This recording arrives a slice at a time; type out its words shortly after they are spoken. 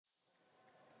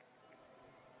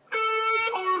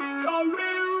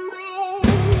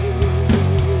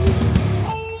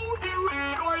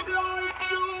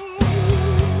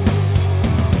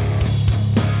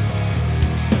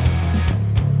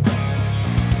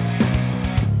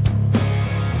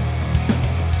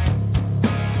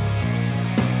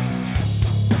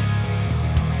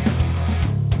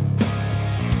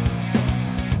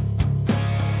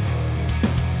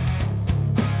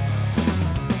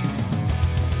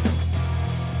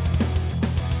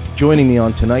Joining me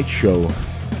on tonight's show,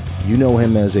 you know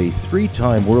him as a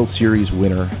three-time World Series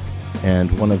winner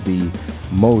and one of the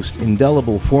most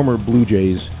indelible former Blue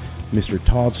Jays, Mr.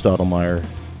 Todd Stottlemyre.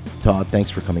 Todd,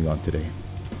 thanks for coming on today.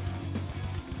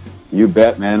 You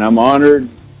bet, man. I'm honored.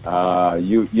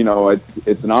 You know,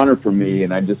 it's an honor for me,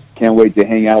 and I just can't wait to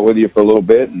hang out with you for a little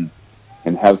bit and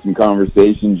have some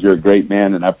conversations. You're a great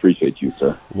man, and I appreciate you,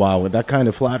 sir. Wow, with that kind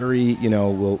of flattery, you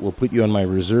know, we'll put you on my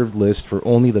reserved list for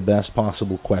only the best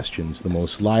possible questions, the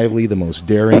most lively, the most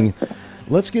daring.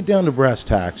 Let's get down to brass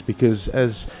tacks, because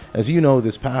as you know,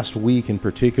 this past week in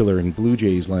particular in Blue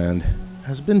Jays land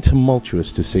has been tumultuous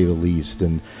to say the least,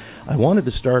 and I wanted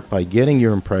to start by getting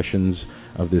your impressions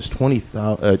of this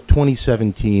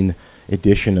 2017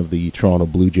 edition of the Toronto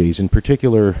Blue Jays, in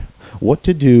particular, what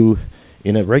to do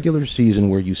in a regular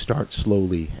season where you start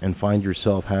slowly and find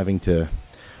yourself having to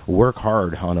work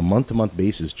hard on a month-to-month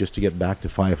basis just to get back to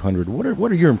 500. What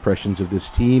are your impressions of this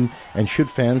team, and should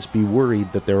fans be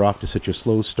worried that they're off to such a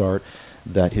slow start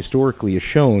that historically has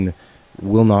shown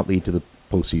will not lead to the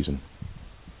postseason?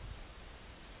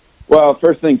 Well,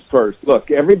 first things first. Look,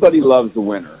 everybody loves the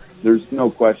winner. There's no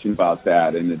question about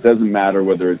that, and it doesn't matter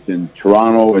whether it's in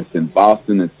Toronto, it's in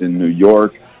Boston, it's in New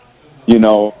York. You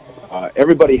know,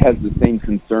 everybody has the same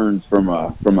concerns from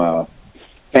a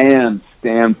fan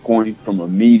standpoint, from a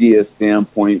media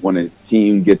standpoint when a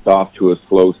team gets off to a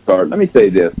slow start. Let me say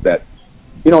this, that,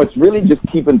 you know, it's really just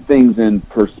keeping things in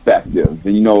perspective.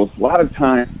 And, you know, a lot of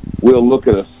times we'll look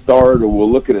at a start or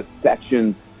we'll look at a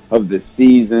section of the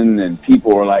season and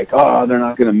people are like, oh, they're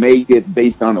not going to make it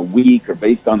based on a week or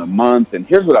based on a month. And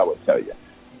here's what I would tell you.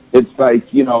 It's like,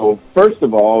 you know, first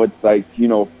of all, it's like, you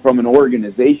know, from an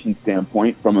organization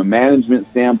standpoint, from a management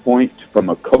standpoint, from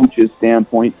a coach's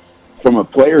standpoint, from a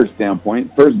player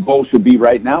standpoint, first goal should be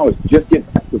right now is just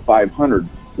get back to 500.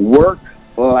 Work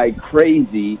like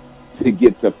crazy to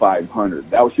get to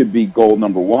 500. That should be goal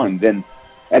number one. Then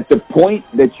at the point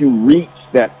that you reach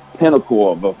that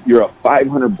pinnacle of you're a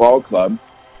 500 ball club,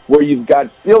 where you've got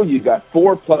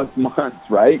 4+ months,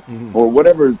 right? Mm-hmm. Or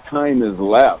whatever time is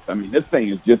left. I mean, this thing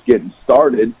is just getting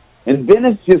started. And then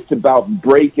it's just about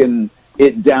breaking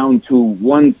it down to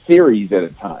one series at a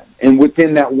time. And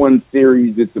within that one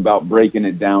series, it's about breaking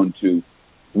it down to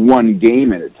one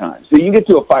game at a time. So you get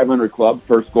to a 500 club,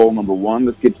 first goal number one,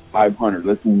 let's get to 500.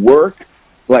 Let's work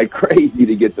like crazy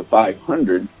to get to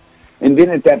 500. And then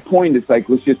at that point, it's like,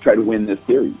 let's just try to win this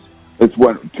series. Let's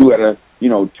win 2 out of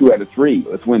 3.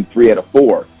 Let's win 3 out of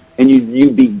 4. And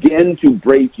you begin to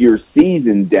break your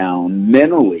season down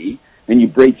mentally, and you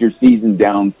break your season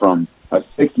down from a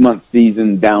 6-month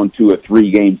season down to a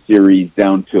 3-game series,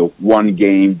 down to 1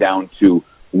 game, down to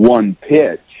 1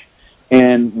 pitch.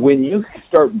 And when you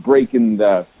start breaking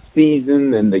the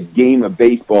season and the game of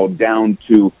baseball down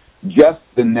to just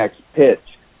the next pitch,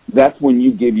 that's when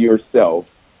you give yourself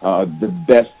the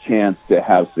best chance to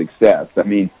have success. I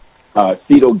mean,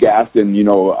 Cito Gaston, you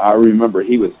know, I remember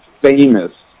he was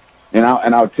famous, and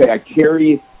I'll tell you, I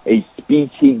carry a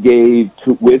speech he gave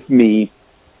with me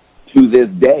to this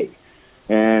day,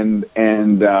 and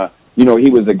you know, he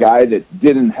was a guy that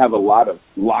didn't have a lot of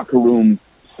locker room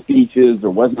speeches, there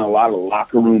wasn't a lot of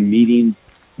locker room meetings,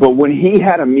 but when he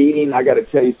had a meeting, I got to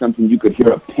tell you something, you could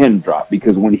hear a pin drop,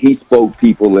 because when he spoke,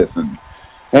 people listened,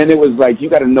 and it was like, you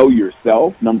got to know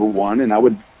yourself, number one, and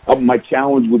my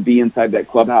challenge would be inside that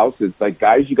clubhouse. It's like,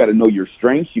 guys, you got to know your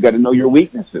strengths. You got to know your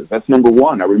weaknesses. That's number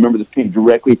one. I remember this came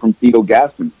directly from Cito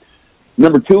Gaston.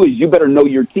 Number two is you better know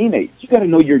your teammates. You got to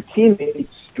know your teammates'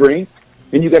 strengths,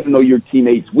 and you got to know your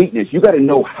teammates' weakness. You got to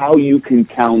know how you can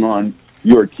count on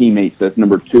your teammates. That's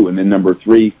number two. And then number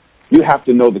three, you have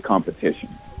to know the competition.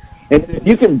 And if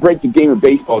you can break the game of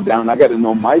baseball down, I got to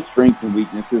know my strengths and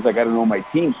weaknesses. I got to know my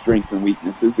team's strengths and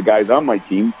weaknesses, the guys on my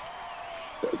team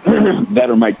that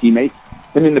are my teammates,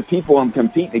 and then the people I'm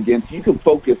competing against. You can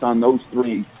focus on those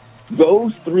three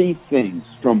things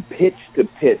from pitch to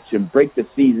pitch and break the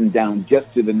season down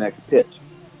just to the next pitch.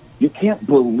 You can't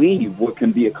believe what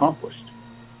can be accomplished.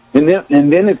 And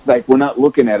then it's like, we're not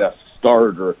looking at a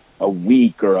start or a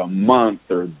week or a month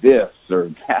or this or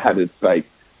that. It's like,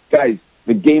 guys,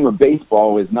 the game of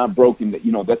baseball is not broken. That,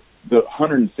 you know, that's the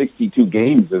 162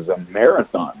 games is a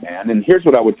marathon, man. And here's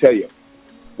what I would tell you.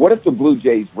 What if the Blue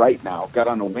Jays right now got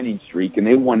on a winning streak and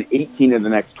they won 18 of the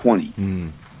next 20?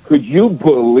 Could you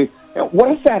believe?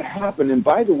 What if that happened? And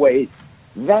by the way,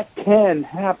 that can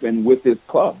happen with this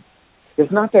club.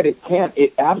 It's not that it can't.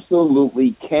 It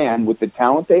absolutely can with the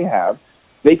talent they have.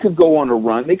 They could go on a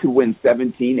run. They could win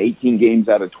 17, 18 games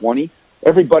out of 20.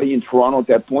 Everybody in Toronto at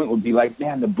that point would be like,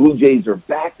 man, the Blue Jays are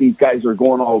back. These guys are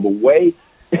going all the way.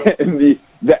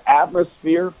 the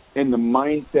atmosphere and the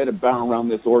mindset around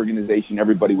this organization,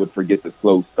 everybody would forget the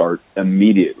slow start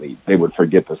immediately. They would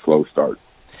forget the slow start.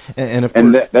 And of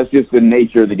course, that's just the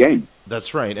nature of the game.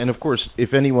 That's right. And of course,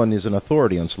 if anyone is an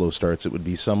authority on slow starts, it would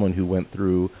be someone who went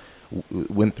through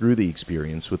the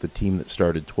experience with a team that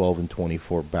started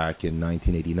 12-24 back in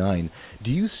 1989.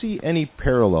 Do you see any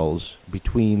parallels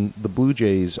between the Blue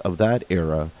Jays of that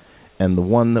era and the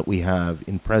one that we have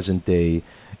in present day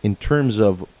in terms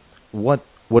of what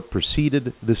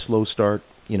preceded this slow start?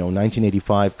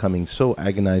 1985 coming so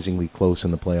agonizingly close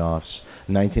in the playoffs.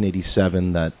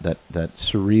 1987, that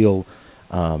surreal,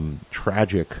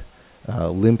 tragic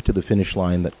limp to the finish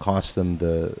line that cost them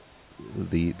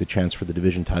the chance for the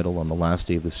division title on the last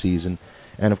day of the season.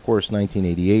 And, of course,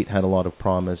 1988 had a lot of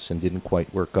promise and didn't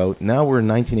quite work out. Now we're in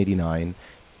 1989.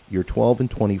 You're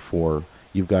 12-24.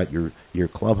 You've got your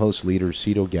clubhouse leader,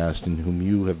 Cito Gaston, whom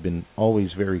you have been always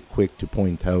very quick to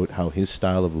point out how his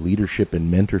style of leadership and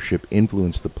mentorship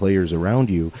influenced the players around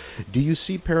you. Do you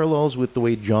see parallels with the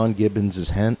way John Gibbons is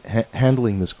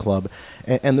handling this club?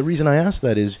 And the reason I ask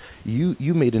that is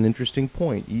you made an interesting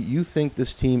point. You think this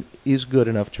team is good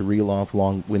enough to reel off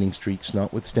long winning streaks,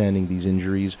 notwithstanding these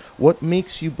injuries. What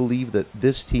makes you believe that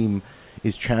this team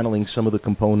is channeling some of the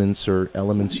components or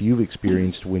elements you've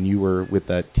experienced when you were with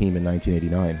that team in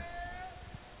 1989?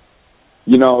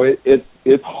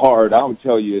 It's hard. I'll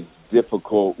tell you, it's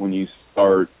difficult when you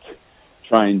start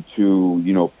trying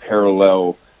to,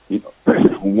 parallel,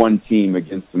 one team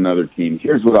against another team.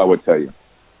 Here's what I would tell you.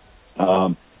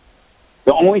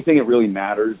 The only thing that really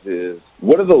matters is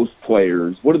what are those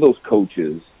players, what are those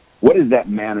coaches, what is that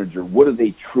manager, what do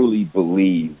they truly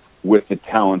believe with the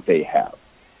talent they have?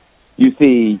 You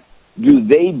see, do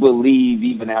they believe,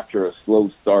 even after a slow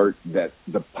start, that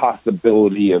the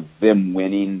possibility of them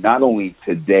winning, not only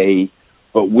today,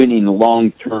 but winning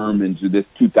long-term into this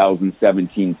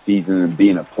 2017 season and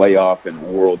being a playoff and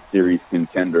World Series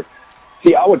contender?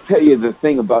 See, I would tell you the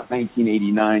thing about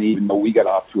 1989, even though we got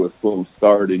off to a slow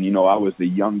start and, I was the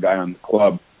young guy on the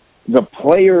club, the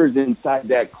players inside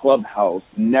that clubhouse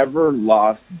never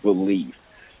lost belief.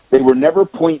 They were never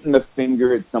pointing the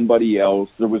finger at somebody else.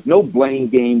 There was no blame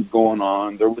games going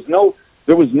on. There was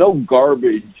no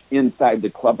garbage inside the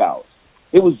clubhouse.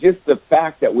 It was just the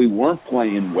fact that we weren't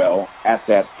playing well at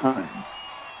that time.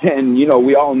 And,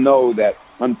 we all know that,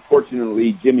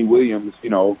 unfortunately, Jimmy Williams,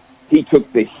 he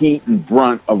took the heat and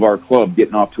brunt of our club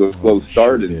getting off to a slow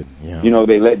start. And,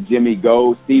 they let Jimmy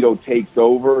go. Cito takes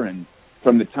over, and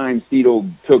from the time Cito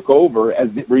took over,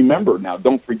 remember now,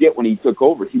 don't forget when he took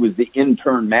over, he was the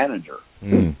intern manager.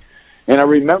 And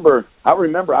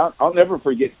I'll never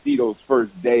forget Cito's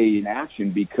first day in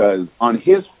action, because on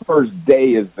his first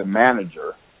day as the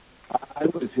manager, I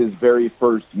was his very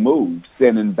first move,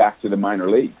 sending back to the minor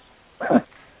leagues.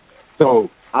 So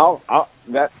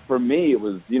that for me, it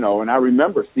was, and I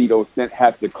remember Cito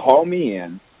had to call me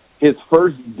in his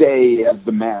first day as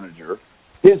the manager.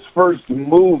 His first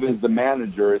move as the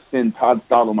manager is send Todd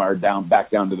Stottlemyre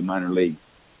back down to the minor leagues.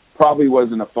 Probably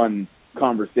wasn't a fun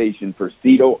conversation for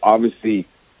Cito. Obviously,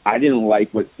 I didn't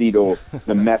like what Cito,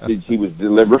 the message he was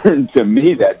delivering to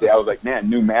me that day. I was like,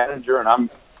 man, new manager,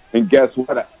 and guess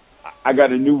what? I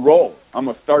got a new role. I'm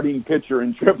a starting pitcher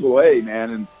in AAA,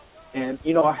 man, and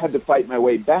I had to fight my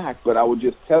way back. But I would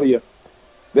just tell you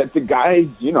that the guys,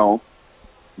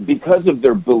 because of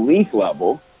their belief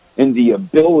level and the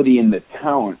ability and the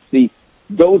talent. See,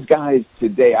 those guys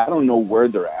today, I don't know where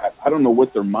they're at. I don't know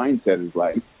what their mindset is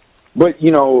like. But,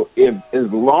 if as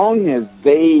long as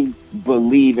they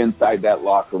believe inside that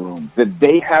locker room that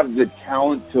they have the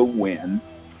talent to win,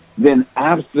 then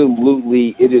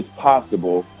absolutely it is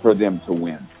possible for them to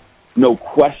win. No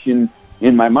question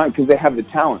in my mind, because they have the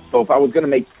talent. So if I was going to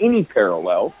make any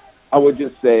parallel, I would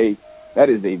just say that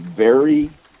is a very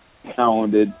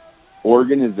talented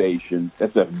organization.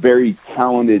 That's a very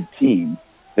talented team.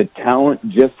 The talent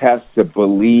just has to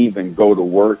believe and go to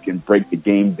work and break the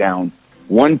game down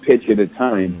one pitch at a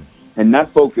time, and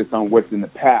not focus on what's in the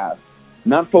past,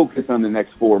 not focus on the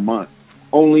next 4 months,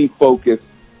 only focus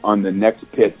on the next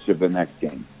pitch of the next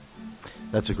game.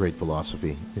 That's a great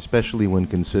philosophy, especially when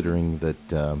considering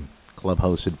that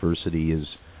clubhouse adversity is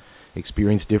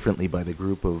experienced differently by the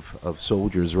group of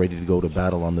soldiers ready to go to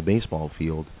battle on the baseball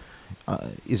field.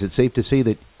 Is it safe to say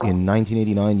that in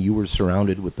 1989 you were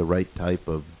surrounded with the right type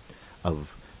of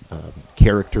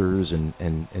characters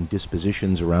and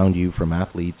dispositions around you from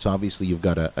athletes? Obviously, you've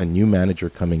got a new manager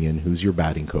coming in who's your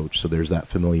batting coach, so there's that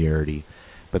familiarity.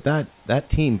 But that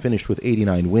team finished with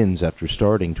 89 wins after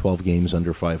starting 12 games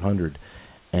under 500.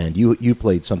 And you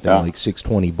played something like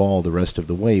 620 ball the rest of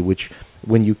the way, which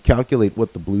when you calculate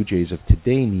what the Blue Jays of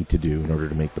today need to do in order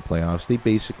to make the playoffs, they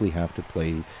basically have to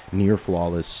play near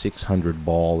flawless 600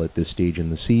 ball at this stage in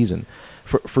the season.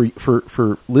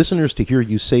 For listeners to hear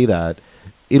you say that,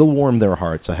 it'll warm their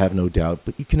hearts, I have no doubt.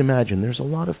 But you can imagine there's a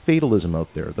lot of fatalism out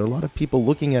there. There are a lot of people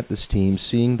looking at this team,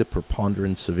 seeing the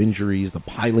preponderance of injuries, the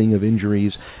piling of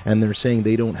injuries, and they're saying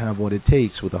they don't have what it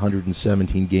takes with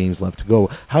 117 games left to go.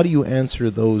 How do you answer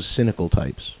those cynical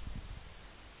types?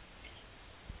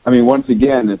 I mean, once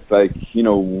again, it's like,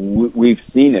 we've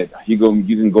seen it. You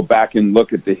can go back and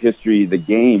look at the history of the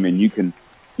game, and you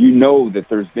know that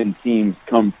there's been teams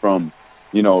come from,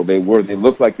 they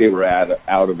look like they were out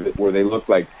of it, where they look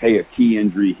like, hey, a key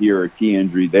injury here, a key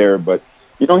injury there. But,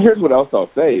 here's what else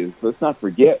I'll say is, let's not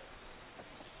forget,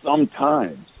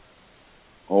 sometimes,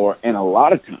 and a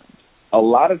lot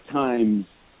of times,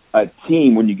 a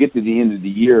team, when you get to the end of the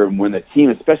year, and when a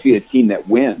team, especially a team that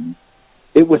wins,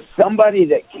 it was somebody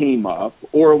that came up,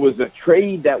 or it was a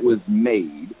trade that was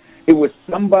made. It was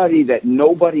somebody that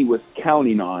nobody was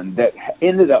counting on that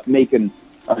ended up making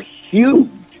a huge,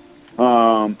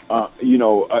 and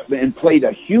played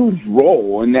a huge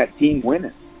role in that team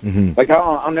winning. Mm-hmm. Like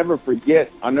I'll never forget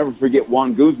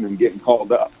Juan Guzman getting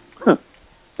called up,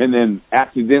 and then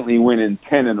accidentally winning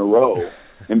 10 in a row.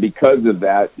 And because of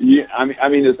that, I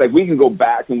mean, it's like we can go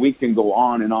back and we can go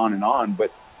on and on and on, but.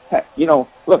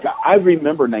 Look, I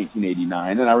remember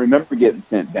 1989, and I remember getting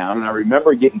sent down, and I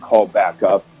remember getting called back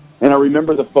up, and I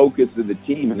remember the focus of the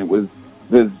team, and it was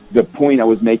the point I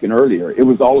was making earlier. It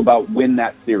was all about win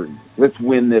that series. Let's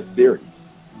win this series.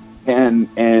 And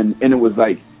it was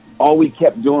like all we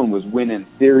kept doing was winning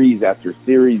series after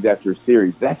series after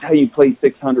series. That's how you play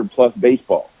 600-plus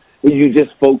baseball. You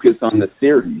just focus on the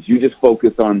series. You just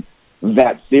focus on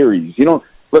that series.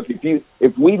 Look,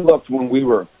 if we looked when we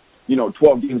were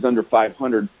 12 games under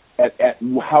 500 at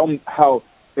how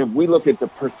if we look at the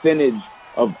percentage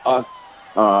of us,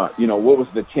 what was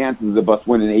the chances of us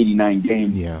winning 89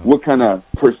 games? Yeah. What kind of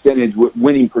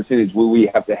winning percentage will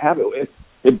we have to have?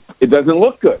 It doesn't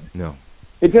look good. No.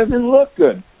 It doesn't look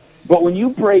good. But when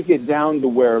you break it down to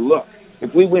where, look,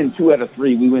 if we win 2 out of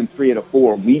 3, we win 3 out of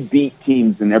 4, we beat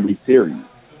teams in every series.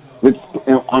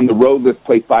 On the road, let's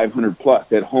play 500 plus.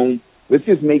 At home, let's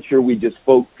just make sure we just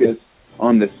focus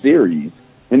on the series,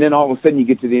 and then all of a sudden you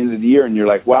get to the end of the year and you're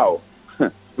like, wow,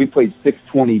 we played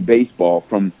 620 baseball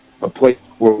from a place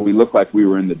where we look like we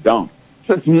were in the dump.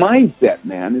 So it's mindset,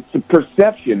 man. It's the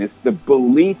perception. It's the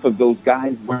belief of those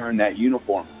guys wearing that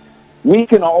uniform. We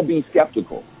can all be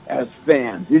skeptical as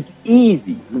fans. It's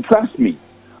easy. And trust me,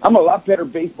 I'm a lot better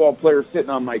baseball player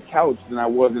sitting on my couch than I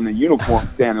was in a uniform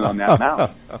standing on that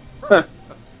mound.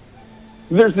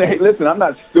 Hey, listen, I'm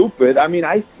not stupid. I mean,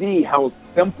 I see how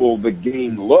simple the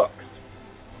game looks.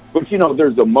 But,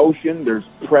 there's emotion, there's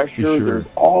pressure, Sure. There's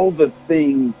all the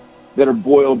things that are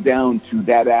boiled down to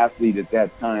that athlete at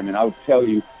that time. And I'll tell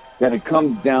you that it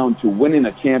comes down to winning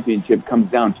a championship,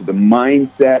 comes down to the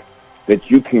mindset that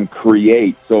you can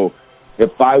create. So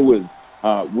if I was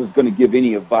going to give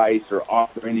any advice or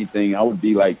offer anything, I would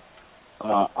be like,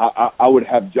 I would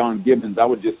have John Gibbons.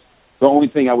 The only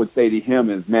thing I would say to him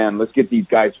is, man, let's get these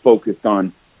guys focused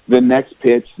on the next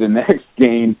pitch, the next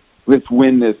game. Let's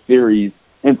win this series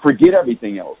and forget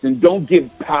everything else. And don't give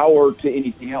power to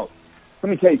anything else. Let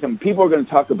me tell you something. People are going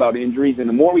to talk about injuries, and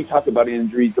the more we talk about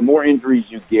injuries, the more injuries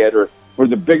you get or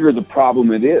the bigger the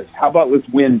problem it is. How about let's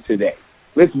win today?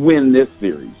 Let's win this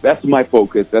series. That's my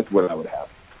focus. That's what I would have.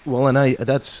 Well, and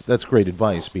that's great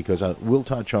advice, because we'll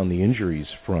touch on the injuries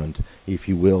front, if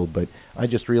you will, but I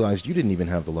just realized you didn't even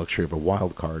have the luxury of a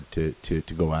wild card to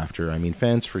go after. I mean,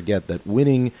 fans forget that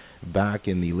winning back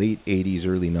in the late 80s,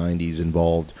 early 90s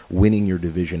involved winning your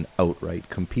division outright,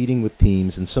 competing with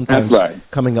teams, and sometimes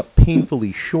coming up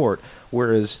painfully short,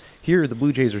 whereas here the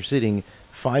Blue Jays are sitting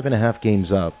 5.5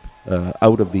 games up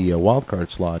out of the wild card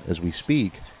slot as we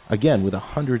speak. Again, with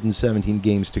 117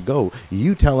 games to go,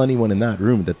 you tell anyone in that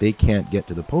room that they can't get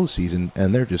to the postseason,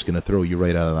 and they're just going to throw you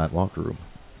right out of that locker room.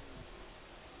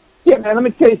 Yeah, man, let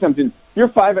me tell you something. You're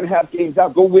 5.5 games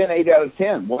out. Go win 8 out of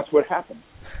 10. Watch what happens.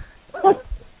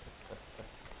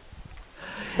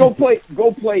 Go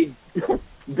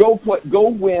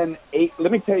win 8.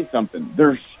 Let me tell you something.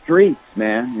 There's streaks,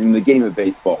 man, in the game of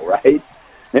baseball, right?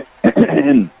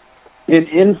 And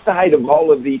inside of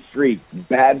all of these streaks,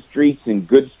 bad streaks and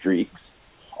good streaks,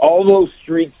 all those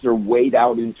streaks are weighed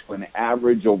out into an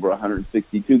average over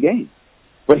 162 games.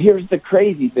 But here's the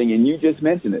crazy thing, and you just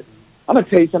mentioned it. I'm going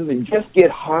to tell you something. Just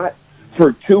get hot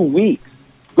for 2 weeks.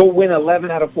 Go win 11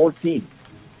 out of 14.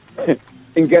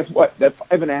 And guess what? That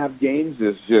 5.5 games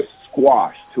is just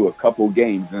squash to a couple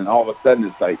games, and all of a sudden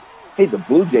it's like, hey, the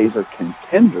Blue Jays are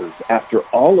contenders after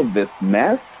all of this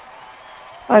mess?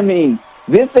 I mean,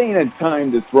 this ain't a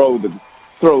time to throw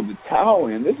the towel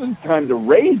in. This is time to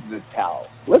raise the towel.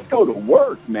 Let's go to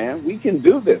work, man. We can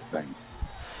do this thing.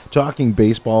 Talking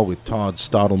baseball with Todd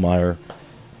Stottlemyre.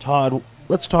 Todd,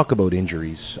 let's talk about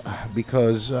injuries,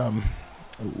 because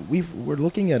we're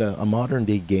looking at a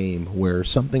modern-day game where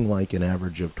something like an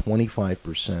average of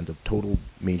 25% of total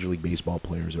Major League Baseball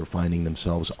players are finding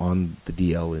themselves on the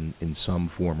DL in some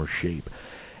form or shape.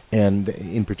 And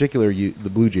in particular, the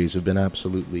Blue Jays have been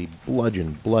absolutely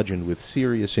bludgeoned with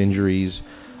serious injuries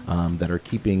that are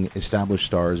keeping established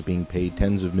stars being paid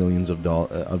tens of millions of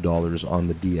dollars on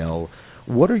the DL.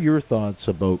 What are your thoughts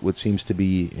about what seems to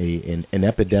be an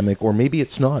epidemic, or maybe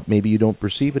it's not, maybe you don't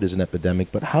perceive it as an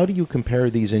epidemic, but how do you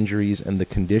compare these injuries and the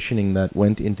conditioning that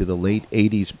went into the late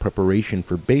 80s preparation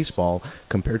for baseball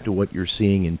compared to what you're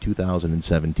seeing in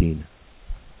 2017?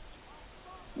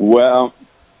 Well,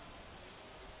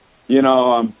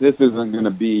 this isn't going to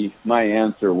be, my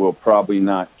answer will probably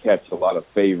not catch a lot of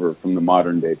favor from the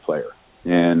modern day player.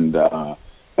 And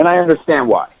I understand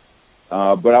why.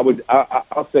 But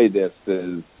I'll say this,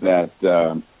 is that,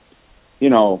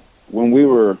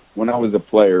 when I was a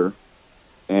player,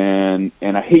 and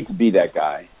I hate to be that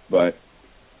guy, but,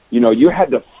 you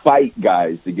had to fight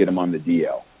guys to get them on the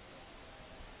DL.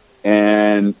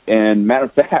 And matter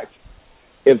of fact,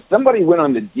 if somebody went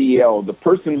on the DL, the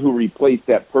person who replaced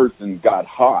that person got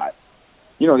hot.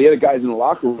 The other guys in the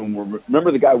locker room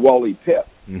remember the guy Wally Pipp,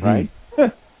 mm-hmm. right?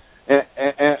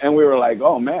 and we were like,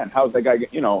 oh man, how's that guy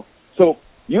So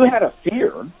you had a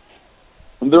fear.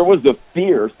 There was a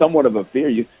fear, somewhat of a fear.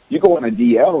 You go on a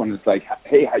DL, and it's like,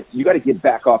 hey, you got to get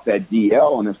back off that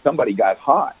DL. And if somebody got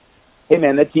hot, hey,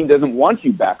 man, that team doesn't want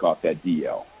you back off that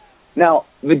DL. Now,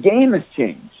 the game has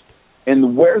changed.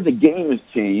 And where the game has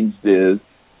changed is,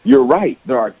 you're right,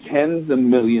 there are tens of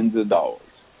millions of dollars.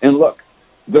 And look,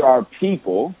 there are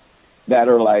people that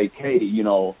are like, hey,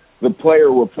 we're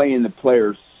paying the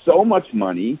players so much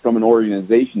money from an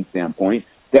organization standpoint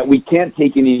that we can't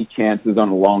take any chances on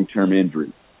a long-term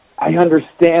injury. I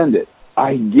understand it.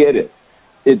 I get it.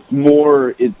 It's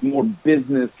more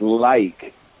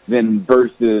business-like than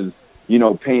versus,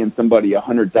 paying somebody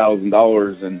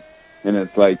 $100,000 and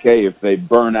it's like, hey, if they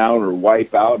burn out or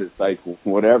wipe out, it's like,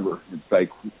 whatever. It's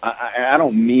like, I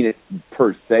don't mean it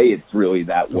per se. It's really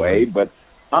that way, but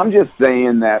I'm just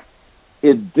saying that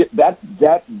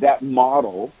that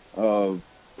model of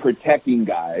protecting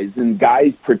guys and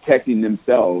guys protecting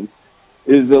themselves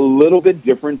is a little bit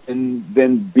different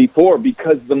than before,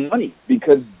 because the money,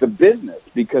 because the business,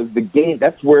 because the game.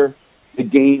 That's where the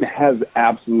game has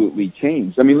absolutely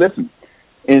changed. I mean, listen,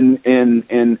 and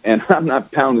I'm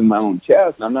not pounding my own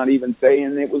chest. I'm not even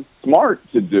saying it was smart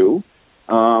to do,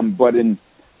 but in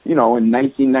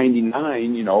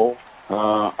 1999,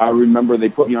 I remember they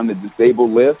put me on the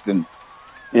disabled list, and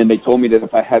they told me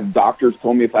that doctors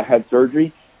told me if I had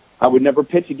surgery, I would never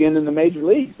pitch again in the major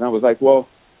leagues. And I was like, well,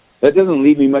 that doesn't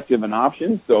leave me much of an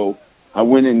option. So I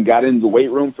went and got into the weight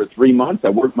room for 3 months.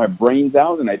 I worked my brains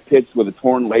out, and I pitched with a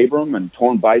torn labrum and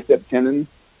torn bicep tendon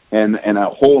and a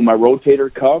hole in my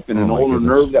rotator cuff and an ulnar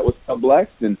nerve that was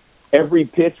sublexed. And every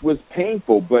pitch was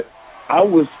painful, but I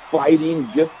was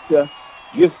fighting just to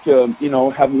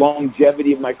have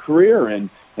longevity of my career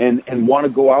and want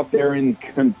to go out there and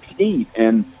compete.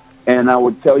 And I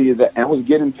would tell you that I was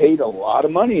getting paid a lot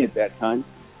of money at that time.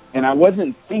 And I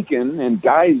wasn't thinking, and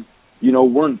guys,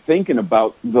 weren't thinking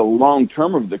about the long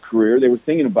term of the career. They were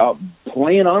thinking about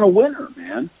playing on a winner,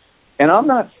 man. And I'm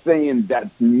not saying that's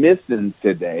missing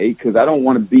today, because I don't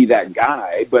want to be that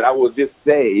guy, but I will just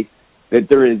say that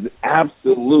there is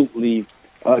absolutely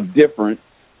a difference,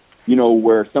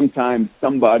 where sometimes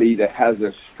somebody that has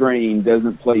a strain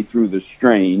doesn't play through the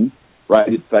strain.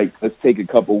 Right? It's like, let's take a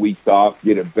couple weeks off,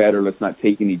 get it better. Let's not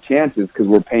take any chances because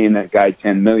we're paying that guy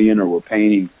 $10 million or we're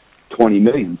paying him $20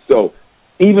 million. So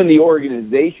even the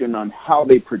organization on how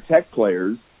they protect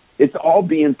players, it's all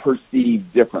being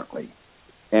perceived differently.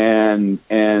 And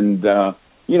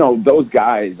those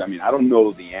guys, I mean, I don't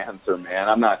know the answer, man.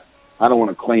 I don't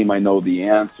want to claim I know the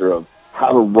answer of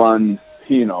how to run,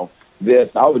 this.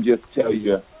 I would just tell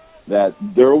you that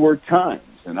there were times,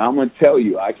 and I'm going to tell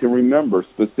you, I can remember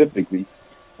specifically,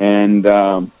 and,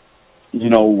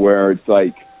 where it's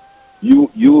like,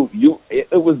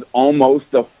 it was almost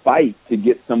a fight to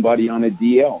get somebody on a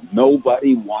DL.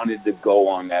 Nobody wanted to go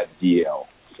on that DL.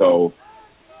 So,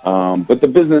 but the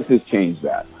business has changed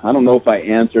that. I don't know if I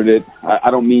answered it.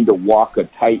 I don't mean to walk a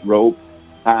tightrope.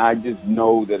 I just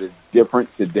know that it's different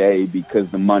today because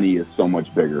the money is so much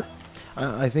bigger.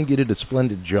 I think you did a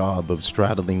splendid job of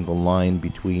straddling the line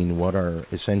between what are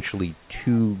essentially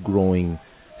two growing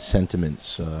sentiments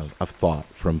of thought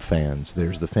from fans.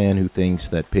 There's the fan who thinks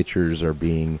that pitchers are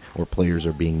being, or players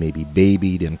are being maybe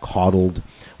babied and coddled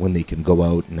when they can go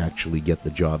out and actually get the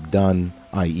job done,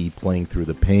 i.e. playing through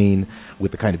the pain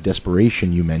with the kind of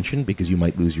desperation you mentioned because you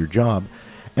might lose your job.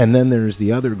 And then there's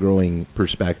the other growing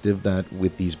perspective that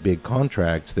with these big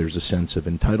contracts, there's a sense of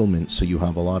entitlement. So you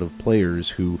have a lot of players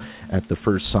who, at the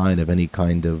first sign of any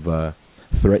kind of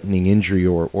threatening injury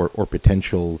or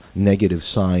potential negative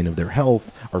sign of their health,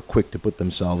 are quick to put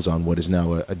themselves on what is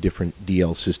now a different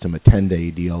DL system, a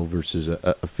 10-day DL versus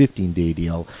a 15-day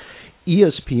DL.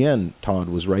 ESPN, Todd,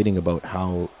 was writing about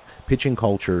how pitching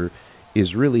culture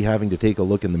is really having to take a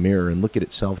look in the mirror and look at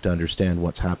itself to understand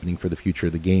what's happening for the future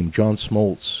of the game. John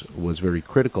Smoltz was very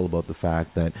critical about the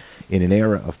fact that in an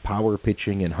era of power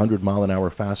pitching and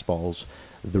 100-mile-an-hour fastballs,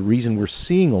 the reason we're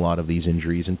seeing a lot of these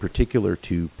injuries, in particular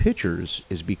to pitchers,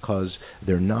 is because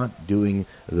they're not doing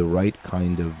the right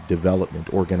kind of development.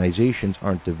 Organizations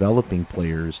aren't developing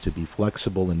players to be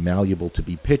flexible and malleable to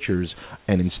be pitchers,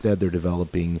 and instead they're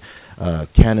developing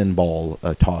cannonball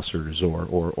tossers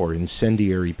or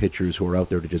incendiary pitchers who are out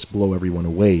there to just blow everyone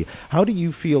away. How do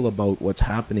you feel about what's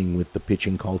happening with the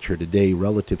pitching culture today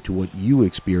relative to what you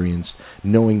experienced,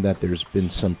 knowing that there's been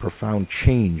some profound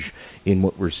change in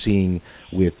what we're seeing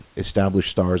with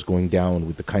established stars going down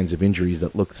with the kinds of injuries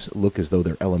that look as though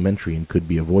they're elementary and could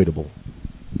be avoidable?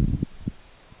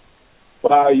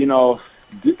 Well, you know,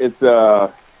 it's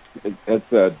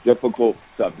a difficult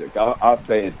subject. I'll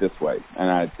say it this way, and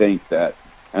I think that,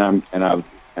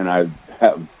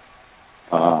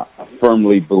 I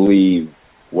firmly believe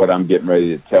what I'm getting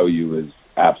ready to tell you is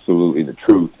absolutely the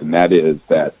truth, and that is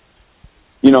that,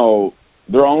 you know,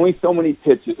 there are only so many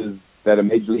pitches that a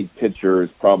major league pitcher is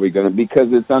probably going to, because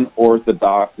it's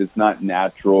unorthodox, it's not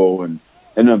natural, and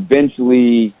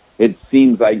eventually it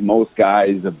seems like most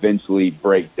guys eventually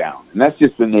break down. And that's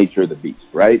just the nature of the beast,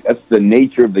 right? That's the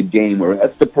nature of the game, or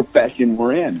that's the profession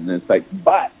we're in. And it's like,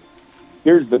 but,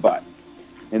 here's the but.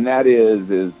 And that is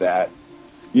that,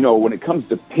 you know, when it comes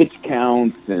to pitch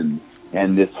counts and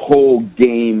this whole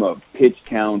game of pitch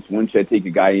counts, when should I take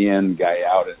a guy in, guy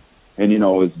out, and you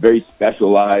know, it's very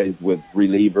specialized with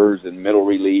relievers and middle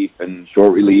relief and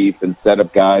short relief and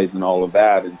setup guys and all of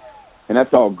that. And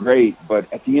that's all great.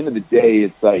 But at the end of the day,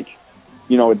 it's like,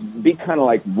 you know, it'd be kind of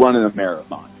like running a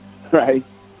marathon, right?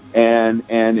 And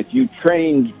if you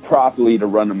trained properly to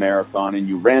run a marathon and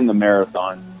you ran the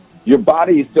marathon, your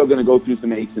body is still going to go through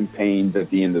some aches and pains at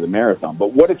the end of the marathon.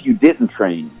 But what if you didn't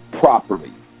train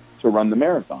properly to run the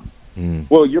marathon?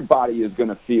 Well, your body is going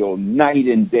to feel night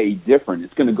and day different.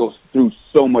 It's going to go through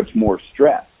so much more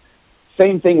stress.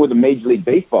 Same thing with a Major League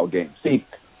Baseball game. See,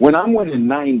 when I'm winning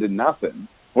 9-0,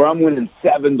 or I'm winning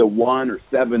 7-1 or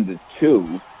 7-2,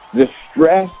 the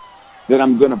stress that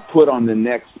I'm going to put on the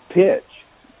next pitch.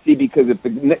 See, because if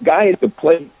the guy at the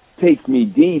plate takes me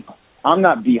deep, I'm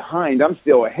not behind. I'm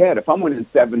still ahead. If I'm winning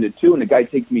 7-2 and the guy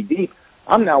takes me deep,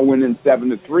 I'm now winning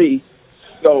 7-3.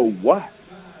 So what?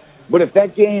 But if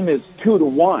that game is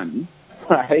 2-1,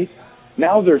 right,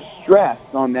 now there's stress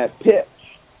on that pitch.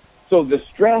 So the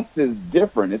stress is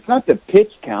different. It's not the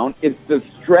pitch count. It's the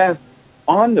stress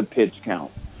on the pitch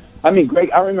count. I mean,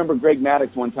 I remember Greg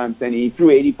Maddux one time saying he threw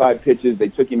 85 pitches. They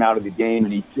took him out of the game,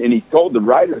 and he told the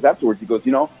writers afterwards, he goes,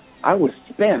 you know, I was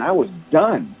spent. I was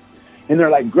done. And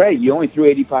they're like, Greg, you only threw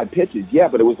 85 pitches. Yeah,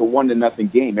 but it was a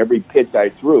 1-0 game. Every pitch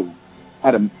I threw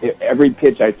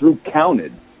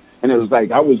counted. And it was like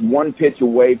I was one pitch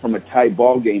away from a tie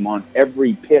ball game on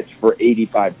every pitch for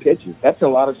 85 pitches. That's a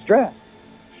lot of stress.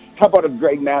 How about if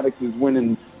Greg Maddux is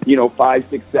winning, you know, 5,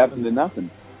 6, 7-0?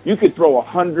 You could throw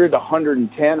 100,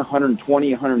 110,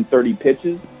 120, 130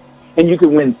 pitches, and you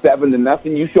could win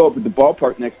 7-0. You show up at the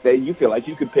ballpark next day, you feel like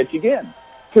you could pitch again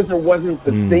because there wasn't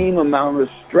the same amount of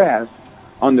stress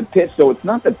on the pitch. So it's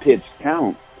not the pitch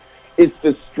count. It's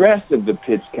the stress of the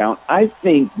pitch count. I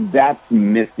think that's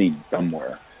missing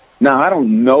somewhere. Now, I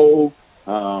don't know,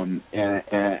 and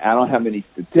I don't have any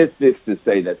statistics to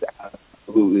say that's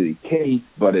absolutely the case,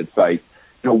 but it's like,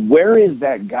 you know, where is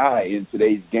that guy in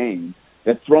today's game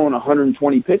that's throwing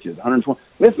 120 pitches? 120.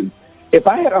 Listen, if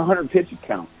I had a 100-pitch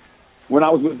count when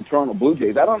I was with the Toronto Blue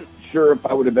Jays, I'm not sure if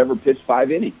I would have ever pitched 5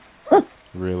 innings.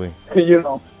 Really? You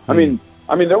know, I mean,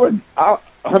 there was.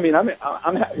 I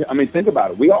mean, think about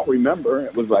it. We all remember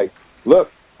it was like, look.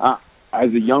 As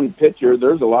a young pitcher,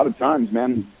 there's a lot of times,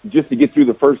 man, just to get through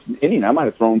the first inning, I might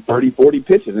have thrown 30, 40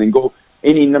 pitches and then go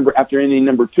after inning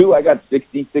number 2, I got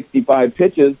 60, 65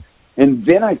 pitches, and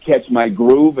then I catch my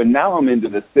groove, and now I'm into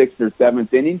the 6th or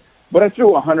 7th inning. but I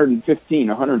threw 115,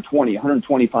 120,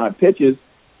 125 pitches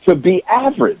to be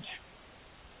average.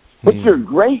 But your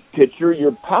great pitcher,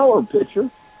 your power pitcher,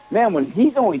 man, when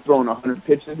he's only throwing 100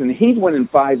 pitches and he's winning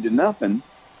 5-0,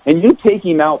 and you take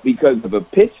him out because of a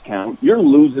pitch count, you're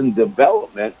losing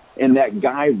development in that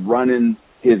guy running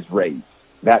his race,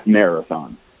 that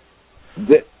marathon.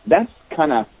 That's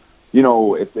kind of,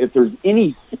 if there's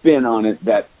any spin on it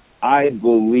that I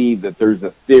believe that there's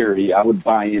a theory, I would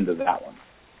buy into that one.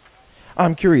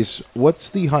 I'm curious, what's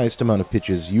the highest amount of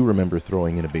pitches you remember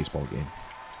throwing in a baseball game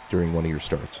during one of your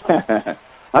starts?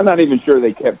 I'm not even sure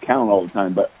they kept count all the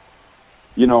time, but,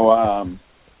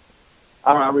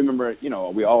 I remember,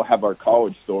 we all have our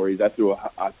college stories. I threw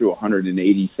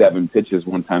 187 pitches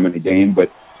one time in a game,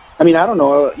 but, I don't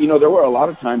know. There were a lot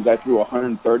of times I threw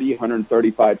 130,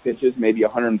 135 pitches, maybe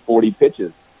 140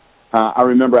 pitches. I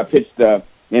remember I pitched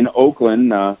in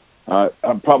Oakland,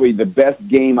 probably the best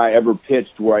game I ever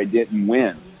pitched where I didn't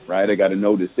win, right? I got a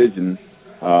no decision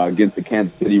against the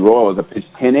Kansas City Royals. I pitched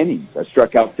 10 innings. I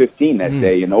struck out 15 that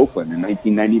day in Oakland in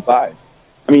 1995.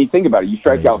 You think about it. You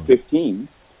strike out 15,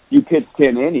 you pitch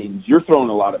 10 innings, you're throwing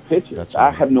a lot of pitches.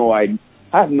 I have no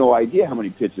idea how many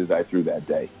pitches I threw that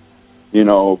day.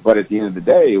 But at the end of the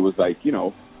day, it was like,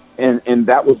 and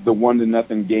that was the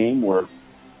 1-0 game where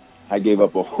I gave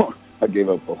up a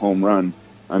home run.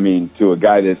 To a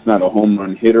guy that's not a home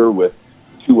run hitter with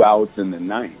 2 outs in the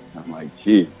ninth. I'm like,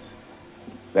 geez,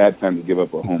 bad time to give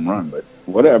up a home run, but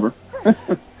whatever.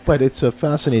 But it's a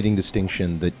fascinating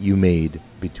distinction that you made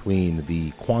between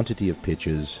the quantity of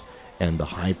pitches and the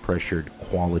high-pressured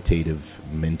qualitative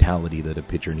mentality that a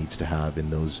pitcher needs to have in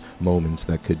those moments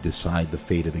that could decide the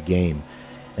fate of the game.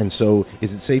 And so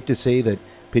is it safe to say that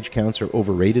pitch counts are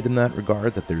overrated in that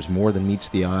regard, that there's more than meets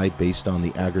the eye based on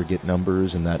the aggregate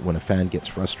numbers, and that when a fan gets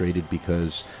frustrated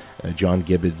because John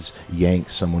Gibbons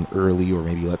yanks someone early or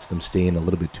maybe lets them stay in a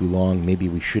little bit too long, maybe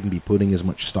we shouldn't be putting as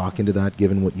much stock into that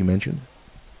given what you mentioned?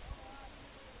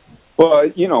 Well,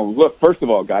 look, first of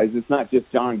all, guys, it's not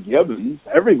just John Gibbons.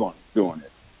 Everyone's doing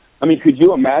it. Could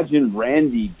you imagine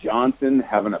Randy Johnson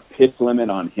having a pitch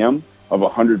limit on him of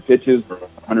 100 pitches or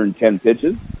 110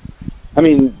 pitches?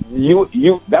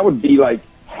 That would be like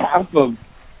half of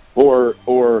or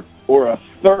a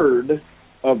third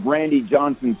of Randy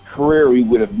Johnson's career we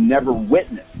would have never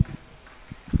witnessed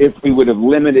if we would have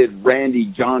limited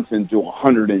Randy Johnson to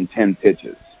 110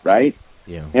 pitches, right?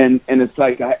 Yeah. And it's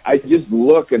like I just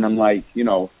look and I'm like, hey,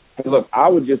 look, I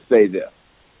would just say this,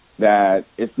 that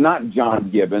it's not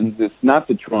John Gibbons, it's not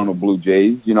the Toronto Blue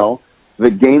Jays, the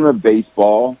game of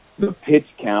baseball, the pitch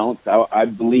counts. I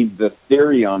believe the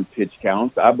theory on pitch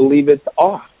counts, I believe it's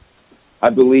off.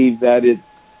 I believe that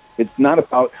it's not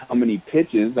about how many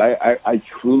pitches. I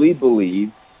truly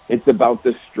believe it's about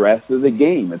the stress of the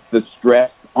game. It's the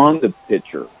stress on the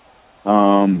pitcher.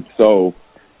 And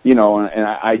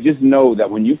I just know that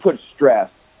when you put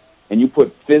stress and you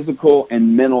put physical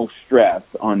and mental stress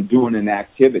on doing an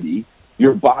activity,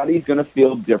 your body's going to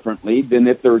feel differently than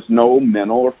if there's no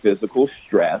mental or physical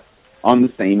stress on the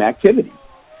same activity.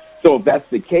 So if that's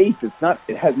the case,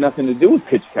 it has nothing to do with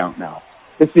pitch count now.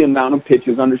 It's the amount of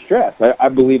pitches under stress. I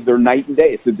believe they're night and day.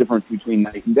 It's the difference between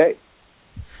night and day.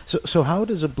 So how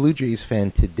does a Blue Jays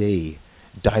fan today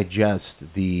digest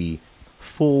the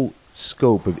full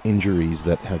scope of injuries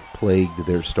that have plagued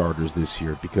their starters this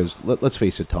year? Because let's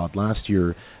face it, Todd, last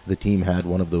year the team had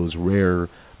one of those rare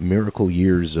miracle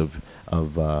years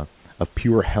of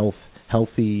pure health,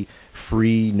 healthy,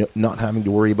 free, not having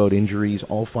to worry about injuries.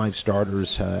 All 5 starters,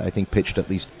 I think,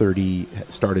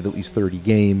 started at least 30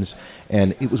 games,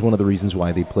 and it was one of the reasons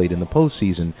why they played in the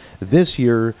postseason. This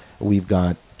year, we've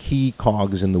got key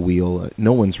cogs in the wheel.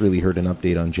 No one's really heard an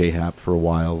update on J-Happ for a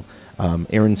while.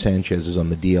 Aaron Sanchez is on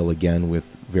the DL again with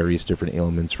various different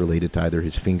ailments related to either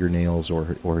his fingernails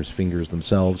or his fingers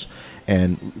themselves.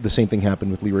 And the same thing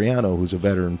happened with Liriano, who's a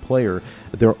veteran player.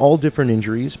 They're all different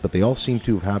injuries, but they all seem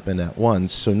to have happened at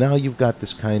once. So now you've got this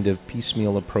kind of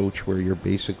piecemeal approach where you're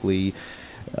basically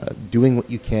doing what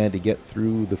you can to get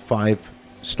through the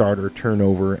 5-starter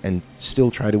turnover and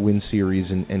still try to win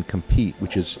series and compete,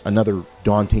 which is another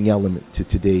daunting element to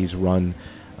today's run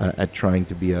at trying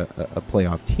to be a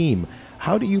playoff team.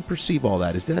 How do you perceive all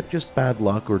that? Is that just bad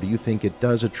luck, or do you think it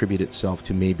does attribute itself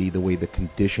to maybe the way the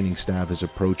conditioning staff is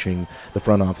approaching, the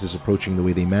front office is approaching the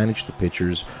way they manage the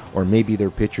pitchers, or maybe their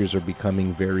pitchers are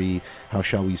becoming very, how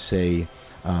shall we say,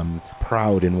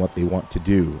 proud in what they want to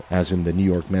do, as in the New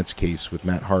York Mets case with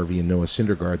Matt Harvey and Noah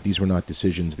Syndergaard? These were not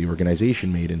decisions the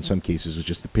organization made. In some cases, it's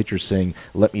just the pitcher saying,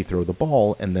 let me throw the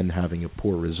ball, and then having a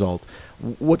poor result.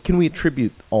 What can we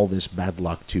attribute all this bad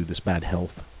luck to, this bad health?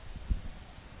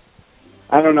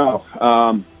 I don't know.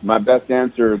 My best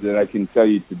answer that I can tell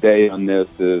you today on this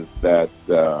is that,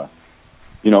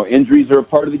 injuries are a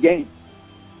part of the game.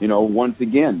 Once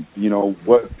again,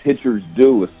 what pitchers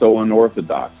do is so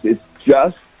unorthodox. It's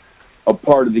just a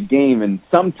part of the game. And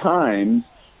sometimes,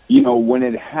 when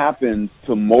it happens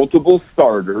to multiple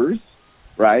starters,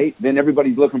 right, then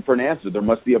everybody's looking for an answer. There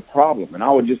must be a problem. And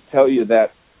I would just tell you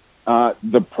that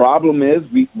the problem is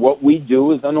what we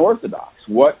do is unorthodox.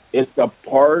 It's a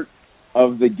part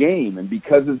of the game. And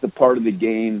because it's a part of the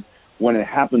game, when it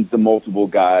happens to multiple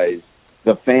guys,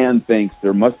 the fan thinks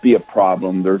there must be a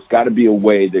problem. There's got to be a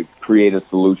way to create a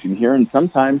solution here. And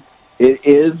sometimes it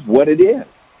is what it is.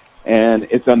 And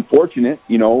it's unfortunate,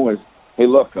 hey,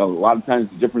 look, a lot of times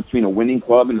the difference between a winning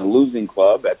club and a losing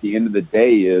club at the end of the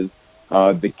day is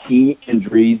the key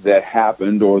injuries that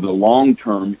happened or the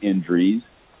long-term injuries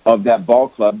of that ball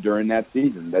club during that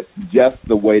season. That's just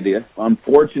the way it is.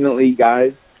 Unfortunately,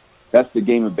 guys, that's the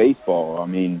game of baseball. I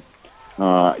mean,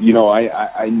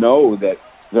 I know that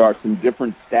there are some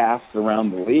different staffs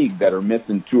around the league that are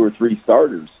missing 2 or 3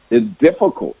 starters. It's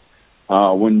difficult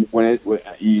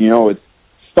it's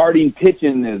starting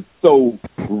pitching is so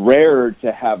rare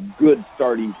to have good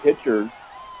starting pitchers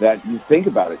that you think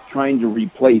about it. Trying to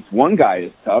replace one guy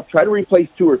is tough. Try to replace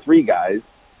 2 or 3 guys,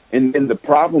 and the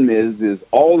problem is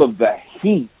all of the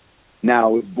heat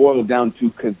now is boiled down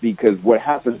to because what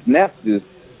happens next is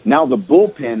now the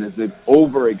bullpen is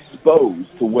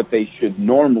overexposed to what they should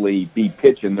normally be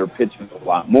pitching. They're pitching a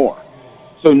lot more.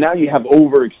 So now you have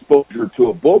overexposure to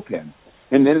a bullpen.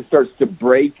 And then it starts to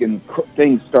break and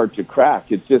things start to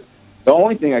crack. It's just the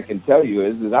only thing I can tell you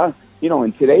is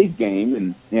in today's game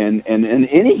and in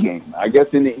any game, I guess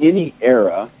in any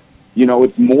era,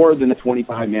 it's more than a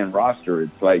 25-man roster.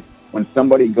 It's like when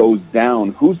somebody goes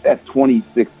down, who's that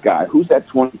 26th guy? Who's that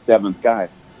 27th guy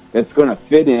that's going to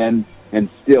fit in and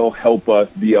still help us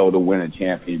be able to win a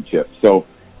championship? So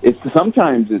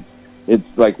sometimes it's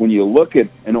like when you look at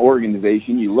an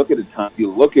organization, you look at a time,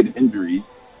 you look at injuries,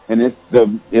 and it's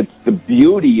the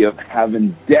beauty of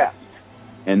having depth.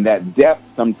 And that depth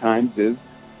sometimes is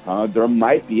there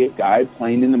might be a guy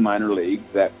playing in the minor leagues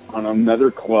that on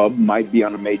another club might be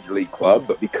on a major league club,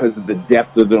 but because of the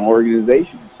depth of an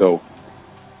organization. So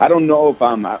I don't know if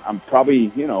I'm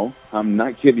probably, I'm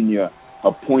not giving you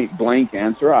a point-blank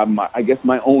answer. I guess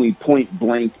my only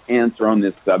point-blank answer on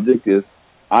this subject is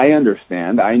I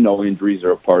understand. I know injuries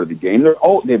are a part of the game.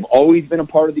 They've always been a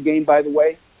part of the game, by the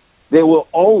way. They will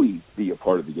always be a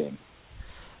part of the game.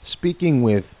 Speaking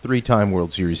with 3-time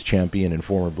World Series champion and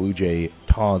former Blue Jay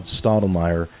Todd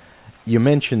Stottlemyre, you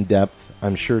mentioned depth.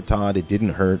 I'm sure, Todd, it didn't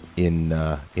hurt in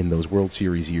those World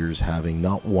Series years having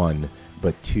not 1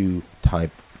 but 2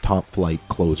 top-flight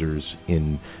closers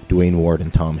in Dwayne Ward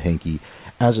and Tom Henke.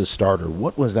 As a starter,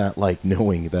 what was that like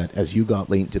knowing that as you got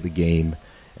late into the game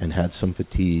and had some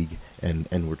fatigue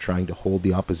and were trying to hold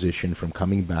the opposition from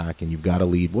coming back and you've got a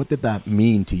lead, what did that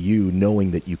mean to you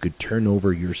knowing that you could turn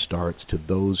over your starts to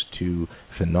those 2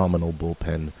 phenomenal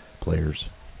bullpen players?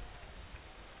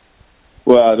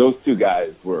 Well, those 2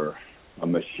 guys were a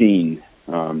machine.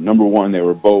 Number one, they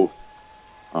were both,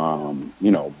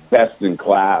 best in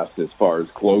class as far as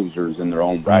closers in their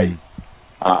own right.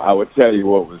 I would tell you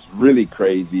what was really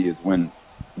crazy is when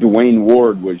Dwayne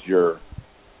Ward was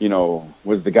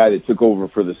was the guy that took over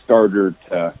for the starter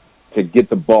to get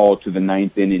the ball to the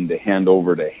 9th inning to hand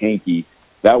over to Henke.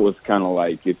 That was kind of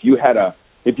like if you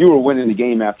were winning the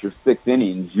game after 6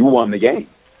 innings, you won the game.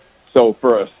 So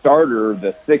for a starter,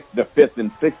 the 5th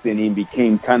and 6th inning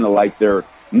became kind of like their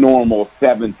normal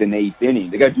 7th and 8th inning.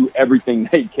 They got to do everything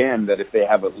they can that if they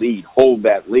have a lead, hold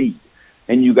that lead.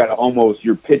 And you got to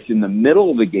you're pitching the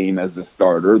middle of the game as a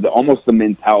starter, almost the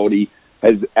mentality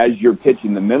as you're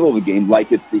pitching the middle of the game like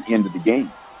it's the end of the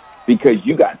game. Because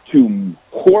you got 2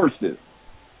 horses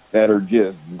that are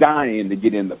just dying to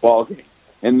get in the ball game.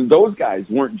 And those guys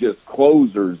weren't just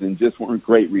closers and just weren't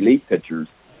great relief pitchers.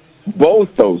 Both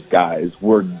those guys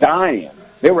were dying.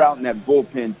 They were out in that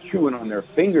bullpen chewing on their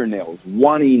fingernails,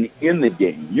 wanting in the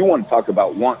game. You want to talk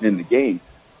about wanting in the game.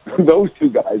 Those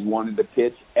 2 guys wanted to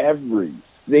pitch every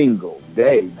single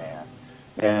day, man.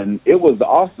 And it was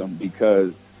awesome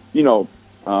because,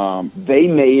 they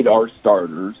made our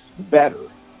starters better.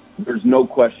 There's no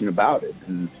question about it.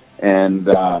 And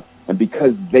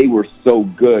because they were so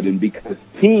good and because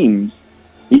teams,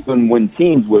 even when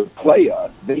teams would play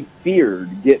us, they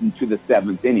feared getting to the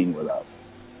 7th inning with us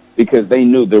because they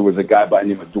knew there was a guy by the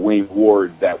name of Dwayne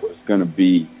Ward that was going to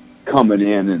be coming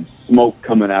in and smoke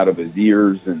coming out of his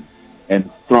ears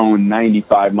and throwing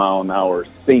 95-mile-an-hour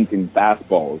sinking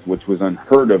fastballs, which was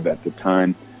unheard of at the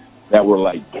time, that were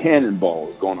like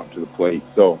cannonballs going up to the plate.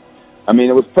 So I mean,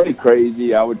 it was pretty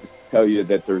crazy. I would just tell you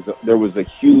that there was a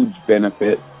huge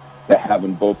benefit to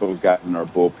having both those guys in our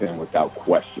bullpen without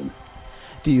question.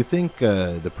 Do you think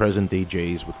the present-day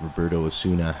Jays with Roberto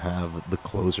Osuna have the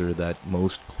closer that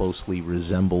most closely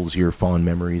resembles your fond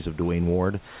memories of Dwayne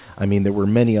Ward? I mean, there were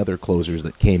many other closers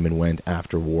that came and went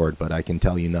after Ward, but I can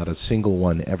tell you not a single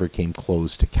one ever came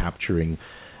close to capturing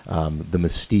the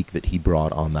mystique that he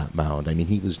brought on that mound. I mean,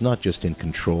 he was not just in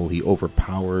control, he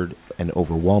overpowered and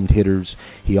overwhelmed hitters.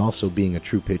 He also, being a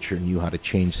true pitcher, knew how to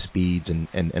change speeds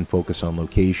and focus on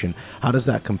location. How does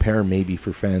that compare maybe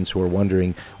for fans who are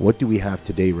wondering, what do we have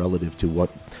today relative to what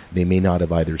they may not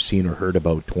have either seen or heard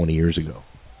about 20 years ago?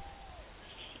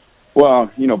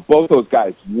 Well, both those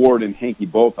guys, Ward and Hanky,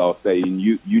 both, I'll say, and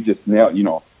you just nailed,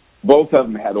 both of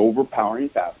them had overpowering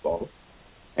fastballs.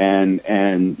 And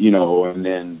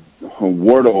then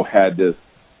Wardo had this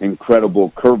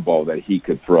incredible curveball that he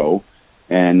could throw,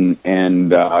 and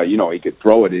he could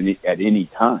throw it at any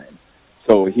time.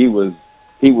 So he was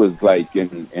like,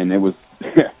 and it was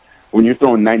when you're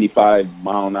throwing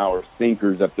 95-mile-an-hour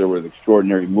sinkers up there with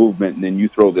extraordinary movement, and then you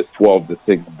throw this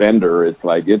 12-6 bender,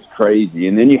 it's crazy.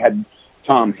 And then you had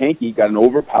Tom Hanky got an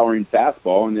overpowering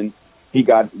fastball, and then he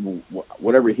got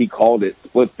whatever he called it,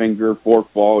 split finger,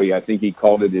 forkball. I think he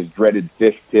called it his dreaded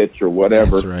fish pitch or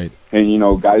whatever. That's right.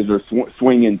 And, guys are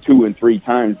swinging 2 and 3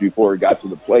 times before it got to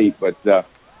the plate. But,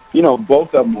 both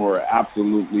of them were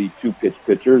absolutely two-pitch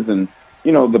pitchers. And,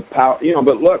 the power,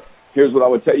 but look, here's what I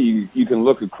would tell you. You can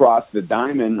look across the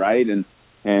diamond, right, and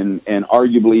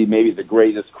arguably maybe the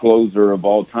greatest closer of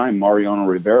all time, Mariano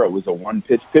Rivera, was a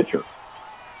one-pitch pitcher.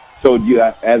 So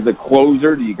as a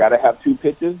closer, do you got to have 2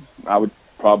 pitches? I would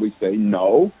probably say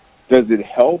no. Does it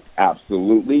help?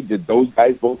 Absolutely. Did those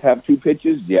guys both have 2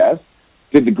 pitches? Yes.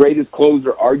 Did the greatest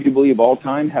closer, arguably of all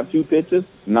time, have 2 pitches?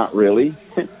 Not really.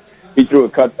 He threw a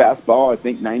cut fastball, I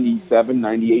think, 97,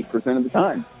 98% of the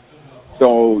time.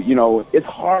 So, it's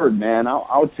hard, man.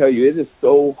 I'll tell you, it is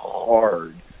so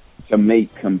hard to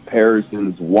make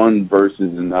comparisons one versus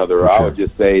another. Sure. I would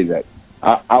just say that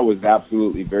I was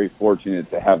absolutely very fortunate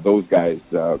to have those guys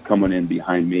coming in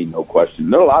behind me, no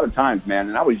question. There were a lot of times, man,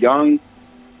 and I was young,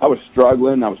 I was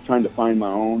struggling, I was trying to find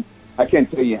my own. I can't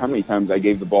tell you how many times I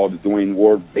gave the ball to Dwayne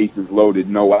Ward, bases loaded,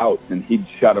 no outs, and he'd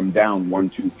shut them down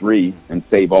 1, 2, 3 and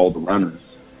save all the runners.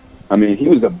 I mean, he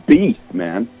was a beast,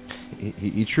 man.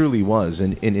 He truly was,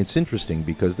 and it's interesting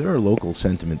because there are local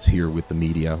sentiments here with the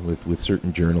media, with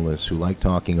certain journalists who like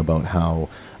talking about how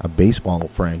a baseball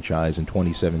franchise in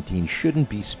 2017 shouldn't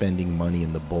be spending money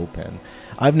in the bullpen.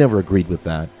 I've never agreed with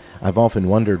that. I've often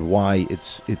wondered why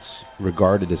it's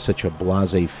regarded as such a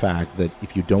blasé fact that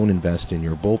if you don't invest in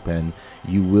your bullpen,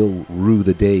 you will rue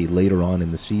the day later on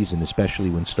in the season,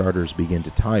 especially when starters begin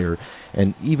to tire.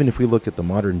 And even if we look at the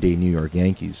modern-day New York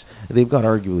Yankees, they've got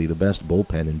arguably the best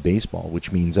bullpen in baseball,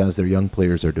 which means as their young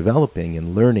players are developing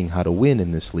and learning how to win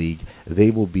in this league, they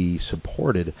will be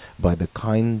supported by the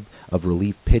kind of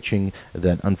relief pitching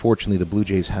that unfortunately the Blue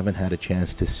Jays haven't had a chance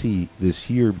to see this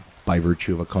year by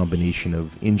virtue of a combination of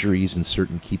injuries and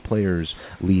certain key players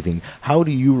leaving. How do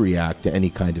you react to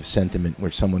any kind of sentiment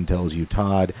where someone tells you,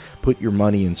 Todd, put your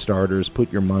money in starters,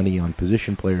 put your money on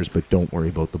position players, but don't worry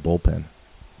about the bullpen?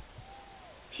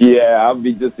 Yeah, I'd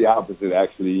be just the opposite,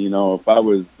 actually. If I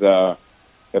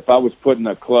was putting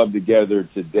a club together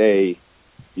today,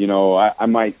 I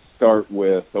might start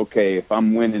with, okay, if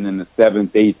I'm winning in the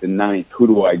 7th, 8th, and 9th, who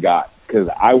do I got? Because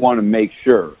I want to make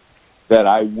sure that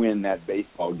I win that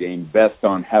baseball game based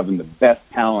on having the best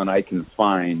talent I can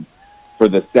find for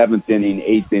the 7th inning,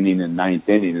 8th inning, and 9th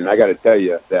inning. And I got to tell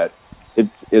you that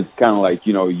it's kind of like,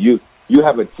 you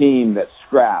have a team that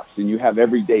scraps and you have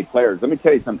everyday players. Let me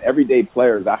tell you something, everyday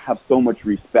players, I have so much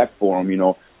respect for them,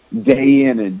 day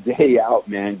in and day out,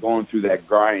 man, going through that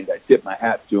grind. I tip my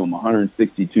hat to them,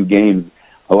 162 games.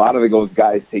 A lot of those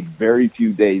guys take very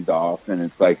few days off, and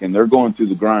it's like, and they're going through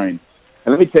the grind.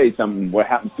 And let me tell you something, what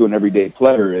happens to an everyday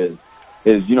player is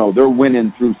they're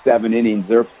winning through 7 innings.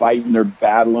 They're fighting, they're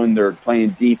battling, they're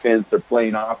playing defense, they're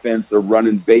playing offense, they're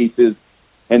running bases.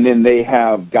 And then they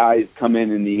have guys come in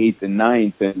the 8th and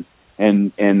 9th,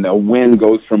 and a win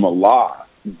goes from a loss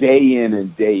day in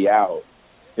and day out.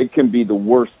 It can be the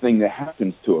worst thing that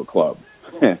happens to a club.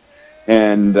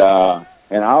 And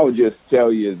I'll just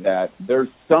tell you that there's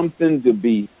something to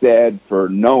be said for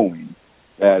knowing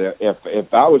that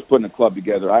if I was putting a club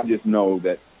together, I just know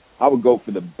that I would go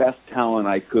for the best talent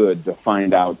I could to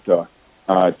find out, to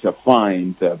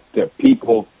find the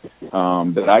people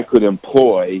that I could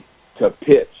employ to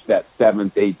pitch that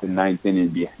 7th, 8th, and 9th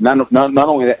inning. Not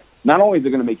only that, not only is it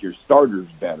going to make your starters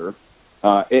better,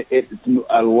 it's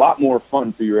a lot more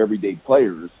fun for your everyday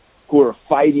players who are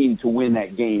fighting to win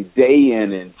that game day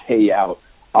in and day out,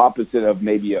 opposite of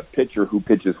maybe a pitcher who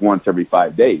pitches once every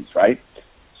 5 days, right?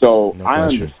 So I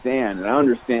understand, and I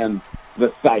understand the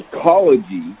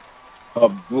psychology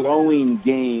of blowing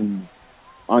games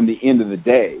on the end of the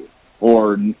day,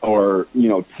 or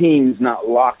teams not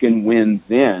locking wins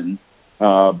in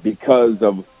because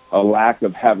of a lack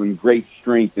of having great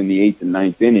strength in the 8th and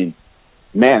 9th innings.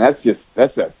 Man,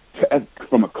 that's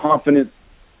from a confidence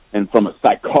and from a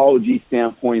psychology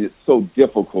standpoint, it's so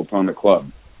difficult on the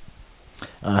club.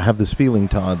 I have this feeling,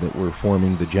 Todd, that we're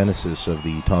forming the genesis of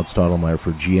the Todd Stottlemyre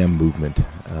for GM movement,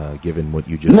 given what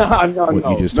you just told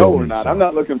me. No, we're not. I'm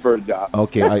not looking for a job.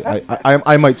 Okay,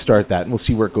 I might start that, and we'll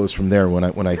see where it goes from there when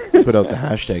I put out the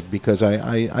hashtag, because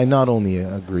I not only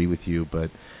agree with you, but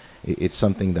it's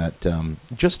something that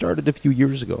just started a few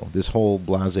years ago. This whole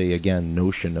blasé, again,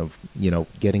 notion of,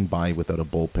 getting by without a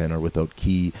bullpen or without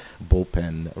key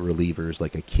bullpen relievers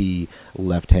like a key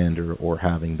left-hander or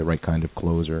having the right kind of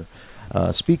closer.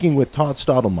 Speaking with Todd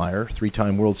Stottlemyre,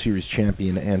 3-time World Series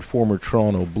champion and former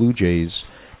Toronto Blue Jays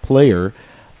player.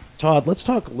 Todd, let's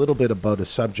talk a little bit about a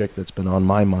subject that's been on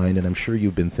my mind, and I'm sure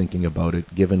you've been thinking about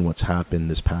it, given what's happened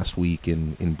this past week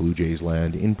in Blue Jays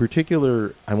land. In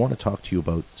particular, I want to talk to you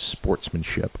about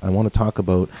sportsmanship. I want to talk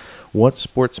about what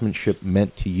sportsmanship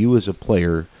meant to you as a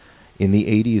player in the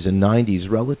 80s and 90s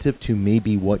relative to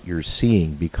maybe what you're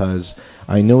seeing, because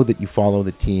I know that you follow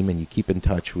the team and you keep in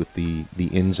touch with the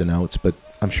ins and outs, but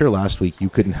I'm sure last week you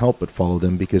couldn't help but follow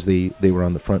them because they were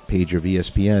on the front page of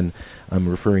ESPN. I'm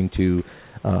referring to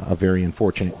a very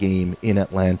unfortunate game in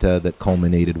Atlanta that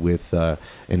culminated with an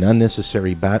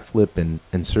unnecessary bat flip and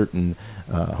certain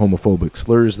homophobic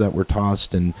slurs that were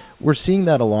tossed. And we're seeing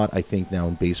that a lot, I think, now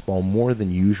in baseball, more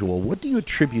than usual. What do you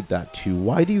attribute that to?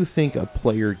 Why do you think a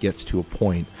player gets to a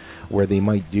point where they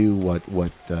might do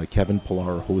what Kevin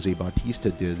Pillar or Jose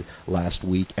Bautista did last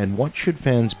week? And what should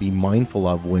fans be mindful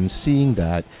of when seeing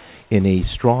that in a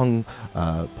strong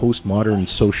postmodern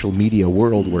social media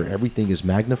world where everything is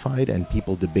magnified and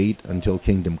people debate until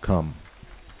kingdom come?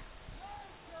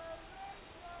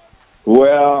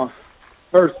 Well,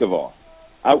 first of all,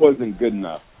 I wasn't good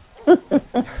enough.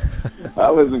 I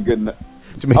wasn't good enough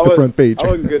to make the front page. I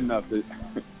wasn't good enough to,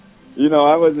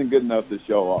 I wasn't good enough to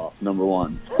show off, number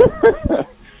one.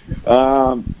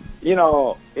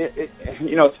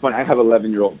 It's funny. I have an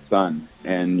 11-year-old son,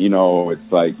 and,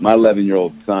 it's like my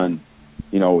 11-year-old son,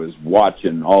 is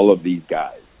watching all of these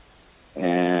guys.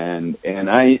 And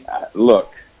I look,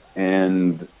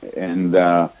 and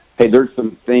hey, there's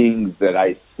some things that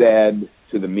I said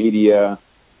to the media.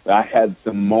 I had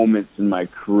some moments in my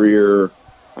career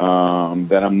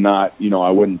that I'm not,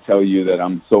 I wouldn't tell you that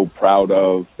I'm so proud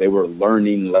of. They were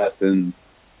learning lessons.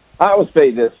 I will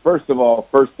say this, first of all,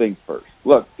 first things first.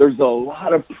 Look, there's a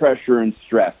lot of pressure and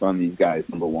stress on these guys,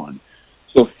 number one.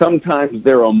 So sometimes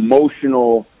they're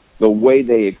emotional, the way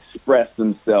they express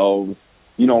themselves,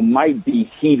 might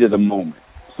be heat of the moment.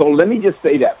 So let me just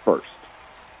say that first.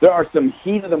 There are some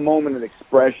heat of the moment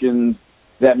expressions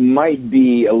that might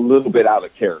be a little bit out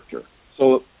of character.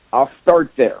 So I'll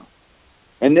start there.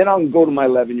 And then I'll go to my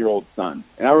 11-year-old son.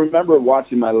 And I remember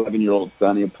watching my 11-year-old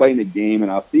son. He'll play in a game,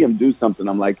 and I'll see him do something.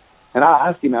 I'm like, and I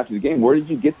asked him after the game, where did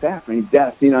you get that from? He's,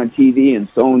 Dad, I've seen it on TV and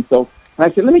so. And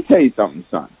I said, let me tell you something,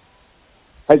 son.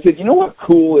 I said, you know what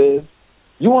cool is?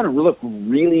 You want to look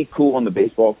really cool on the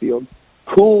baseball field?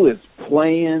 Cool is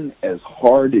playing as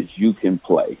hard as you can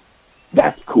play.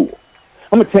 That's cool.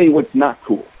 I'm going to tell you what's not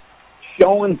cool.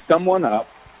 Showing someone up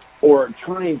or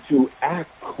trying to act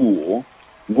cool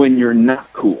when you're not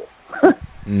cool.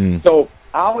 So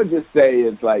I would just say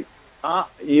it's like,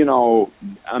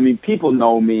 people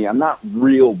know me. I'm not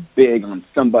real big on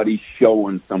somebody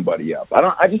showing somebody up.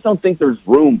 I just don't think there's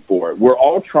room for it. We're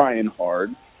all trying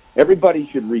hard. Everybody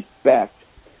should respect.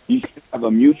 You should have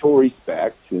a mutual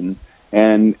respect and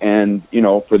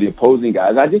for the opposing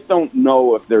guys. I just don't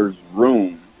know if there's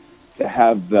room to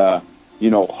have the,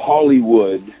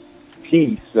 Hollywood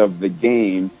piece of the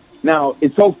game. Now,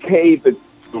 it's okay if it's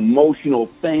an emotional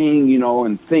thing,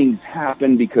 and things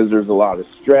happen because there's a lot of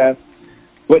stress,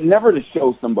 but never to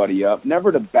show somebody up,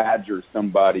 never to badger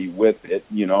somebody with it,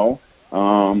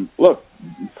 Look,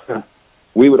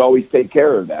 we would always take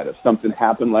care of that. If something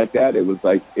happened like that, it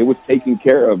was taken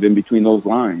care of in between those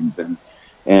lines.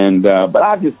 But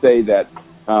I'll just say that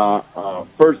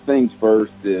first things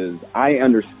first is I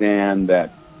understand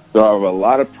that there are a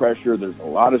lot of pressure. There's a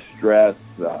lot of stress.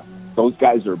 Those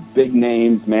guys are big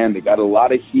names, man. They got a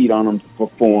lot of heat on them to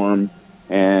perform.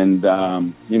 And,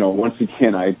 once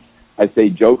again, I say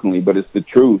jokingly, but it's the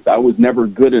truth. I was never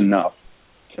good enough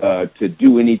to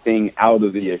do anything out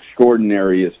of the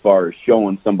extraordinary as far as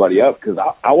showing somebody up, because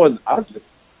I was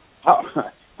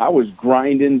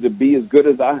grinding to be as good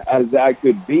as I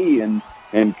could be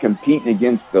and competing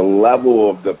against the level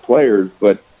of the players.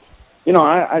 But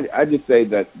I just say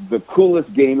that the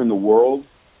coolest game in the world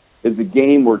is a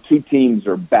game where two teams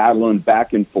are battling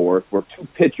back and forth, where two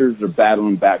pitchers are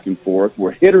battling back and forth,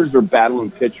 where hitters are battling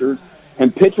pitchers,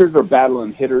 and pitchers are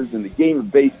battling hitters. In the game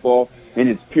of baseball in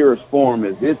its purest form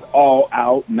is it's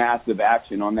all-out massive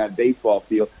action on that baseball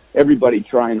field, everybody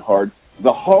trying hard.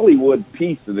 The Hollywood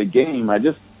piece of the game, I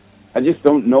just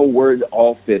don't know where it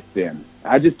all fits in.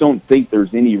 I just don't think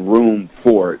there's any room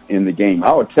for it in the game.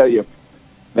 I would tell you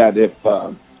that if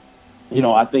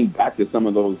I think back to some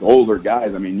of those older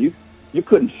guys. I mean, you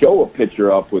couldn't show a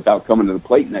pitcher up without coming to the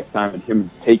plate next time and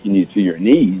him taking you to your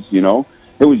knees.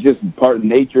 It was just part of the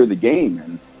nature of the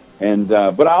game.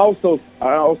 But I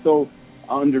also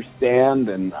understand,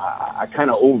 and I kind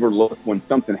of overlook when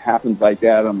something happens like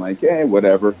that. I'm like,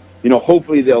 whatever.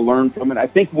 Hopefully they'll learn from it. I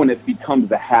think when it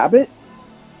becomes a habit,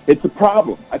 it's a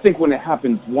problem. I think when it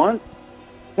happens once,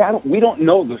 we don't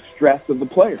know the stress of the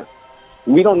player.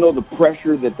 We don't know the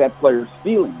pressure that player's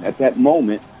feeling at that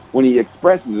moment when he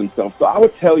expresses himself. So I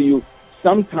would tell you,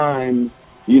 sometimes,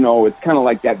 it's kind of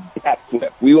like that bat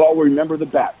flip. We all remember the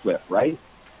bat flip, right?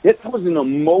 It was an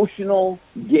emotional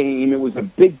game. It was a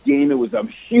big game. It was a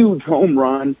huge home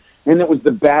run, and it was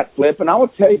the bat flip. And I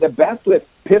would tell you that bat flip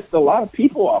pissed a lot of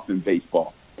people off in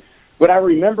baseball. But I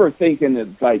remember thinking,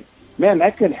 it's like, man,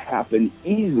 that could happen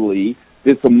easily.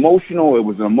 It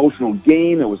was an emotional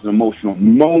game. It was an emotional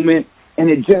moment. And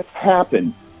it just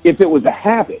happened. If it was a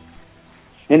habit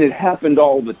and it happened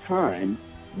all the time,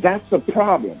 that's a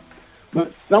problem.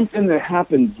 But something that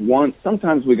happens once,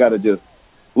 sometimes we got to just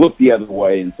look the other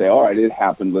way and say, all right, it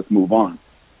happened, let's move on.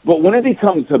 But when it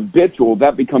becomes habitual,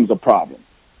 that becomes a problem.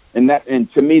 And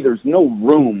to me, there's no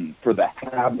room for the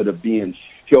habit of being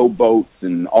showboats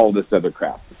and all this other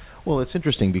crap. Well, it's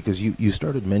interesting because you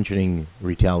started mentioning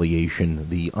retaliation,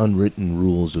 the unwritten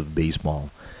rules of baseball.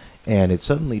 And it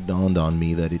suddenly dawned on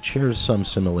me that it shares some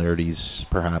similarities,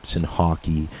 perhaps, in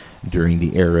hockey during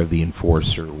the era of the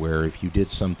enforcer, where if you did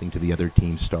something to the other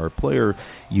team's star player,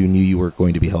 you knew you were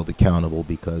going to be held accountable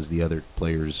because the other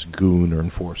player's goon or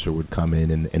enforcer would come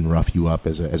in and rough you up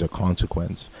as a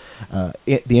consequence. The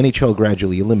NHL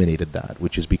gradually eliminated that,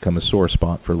 which has become a sore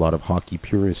spot for a lot of hockey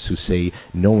purists who say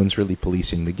no one's really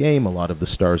policing the game. A lot of the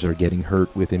stars are getting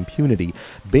hurt with impunity.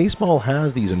 Baseball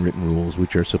has these unwritten rules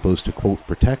which are supposed to, quote,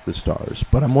 protect the stars.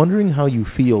 But I'm wondering how you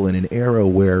feel in an era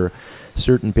where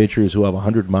certain pitchers who have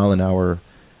 100-mile-an-hour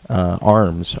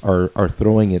arms are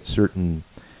throwing at certain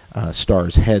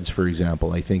stars' heads, for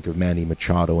example. I think of Manny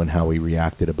Machado and how he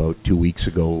reacted about 2 weeks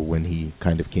ago when he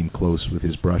kind of came close with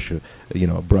his brush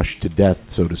to death,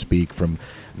 so to speak, from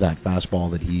that fastball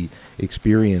that he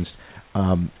experienced.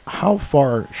 How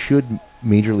far should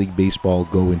Major League Baseball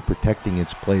go in protecting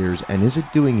its players, and is it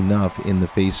doing enough in the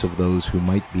face of those who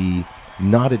might be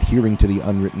not adhering to the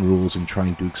unwritten rules and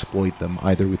trying to exploit them,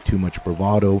 either with too much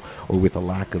bravado or with a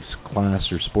lack of class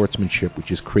or sportsmanship,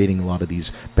 which is creating a lot of these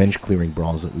bench-clearing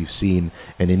brawls that we've seen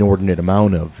an inordinate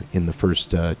amount of in the first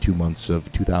 2 months of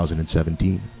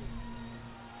 2017?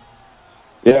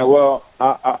 Yeah, well,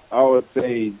 I would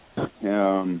say,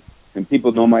 and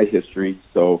people know my history,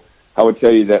 so I would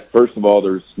tell you that, first of all,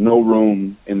 there's no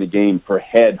room in the game for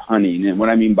head hunting. And what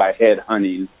I mean by head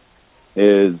hunting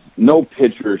is no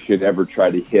pitcher should ever try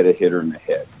to hit a hitter in the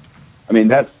head. I mean,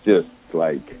 that's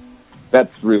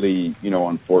really,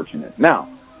 unfortunate.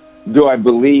 Now, do I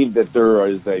believe that there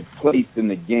is a place in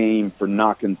the game for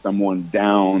knocking someone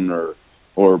down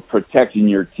or protecting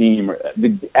your team?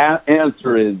 The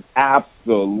answer is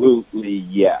absolutely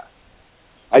yes.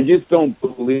 I just don't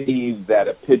believe that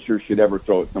a pitcher should ever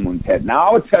throw at someone's head. Now,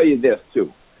 I would tell you this,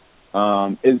 too.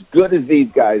 As good as these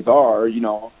guys are,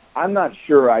 I'm not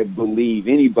sure I believe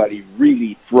anybody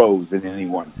really throws at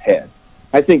anyone's head.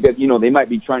 I think that, they might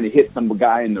be trying to hit some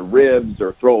guy in the ribs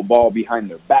or throw a ball behind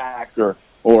their back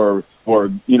or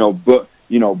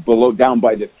below down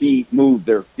by the feet, move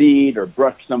their feet or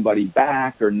brush somebody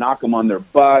back or knock them on their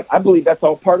butt. I believe that's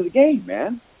all part of the game,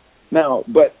 man. Now,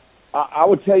 but I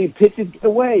would tell you pitches get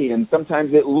away, and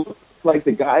sometimes it looks like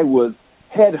the guy was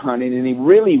head hunting, and he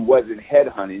really wasn't head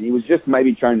hunting. He was just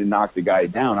maybe trying to knock the guy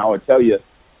down. I would tell you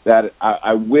that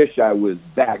I wish I was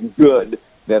that good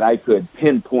that I could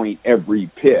pinpoint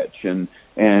every pitch,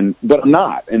 but I'm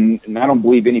not, and I don't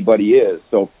believe anybody is.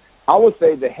 So I would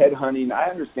say the head hunting,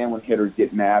 I understand when hitters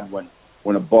get mad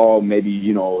when a ball maybe,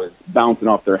 is bouncing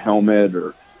off their helmet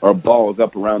or a ball is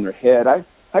up around their head.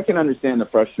 I can understand the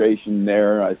frustration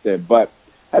there, I said, but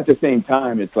at the same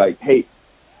time, it's like, hey,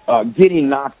 getting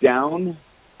knocked down,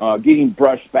 getting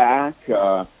brushed back,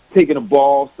 taking a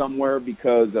ball somewhere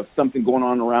because of something going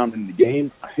on around in the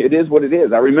game. It is what it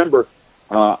is. I remember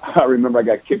I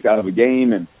got kicked out of a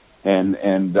game, and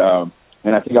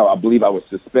I believe I was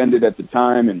suspended at the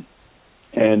time,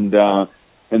 and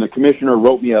the commissioner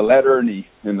wrote me a letter, and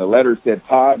the letter said,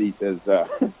 Todd, he says,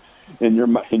 in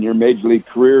your major league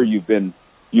career, you've been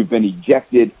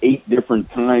ejected 8 different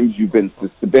times, you've been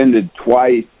suspended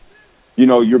twice. You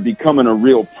know, you're becoming a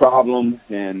real problem,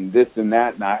 and this and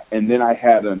that. And then I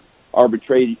had an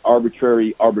arbitrary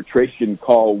arbitration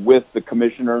call with the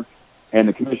commissioner, and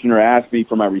the commissioner asked me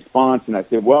for my response, and I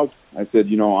said,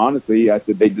 honestly,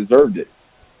 they deserved it.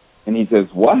 And he says,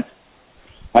 what?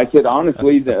 I said,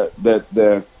 honestly,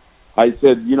 I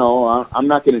said, I'm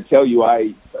not going to tell you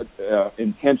I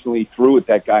intentionally threw at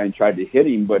that guy and tried to hit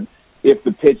him, but if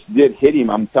the pitch did hit him,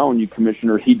 I'm telling you,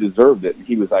 Commissioner, he deserved it. And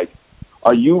he was like,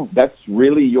 that's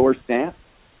really your stance?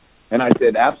 And I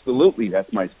said, absolutely,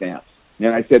 that's my stance. And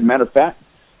I said, matter of fact,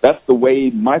 that's the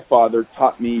way my father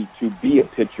taught me to be a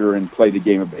pitcher and play the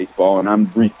game of baseball, and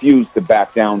I'm refused to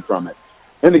back down from it.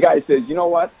 And the guy says, you know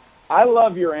what? I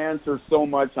love your answer so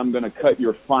much, I'm going to cut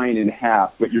your fine in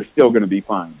half, but you're still going to be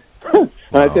fined. And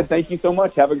I said, thank you so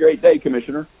much. Have a great day,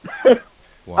 Commissioner.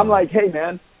 Wow. I'm like, hey,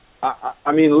 man,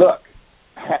 I mean, look,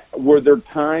 were there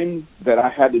times that I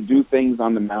had to do things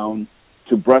on the mound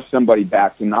to brush somebody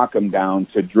back, to knock them down,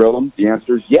 to drill them? The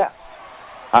answer is yes.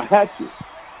 I had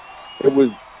to. It was,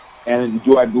 and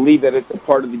do I believe that it's a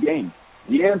part of the game?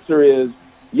 The answer is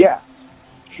yes.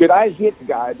 Should I hit the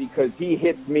guy because he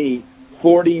hits me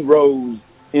 40 rows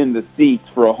in the seats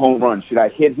for a home run? Should I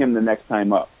hit him the next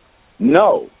time up?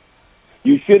 No.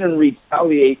 You shouldn't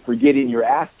retaliate for getting your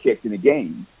ass kicked in a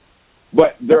game.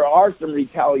 But there are some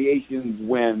retaliations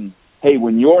when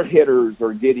your hitters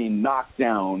are getting knocked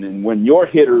down and when your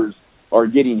hitters are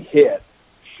getting hit,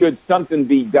 should something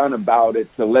be done about it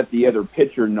to let the other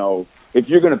pitcher know, if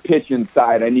you're going to pitch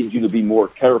inside, I need you to be more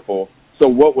careful. So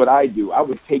what would I do? I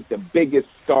would take the biggest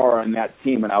star on that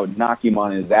team and I would knock him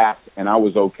on his ass, and I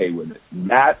was okay with it.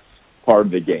 That's part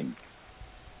of the game.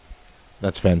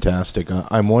 That's fantastic.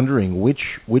 I'm wondering which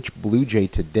Blue Jay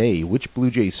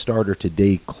starter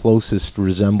today has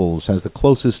the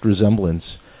closest resemblance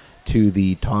to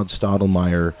the Todd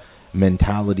Stottlemyre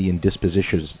mentality and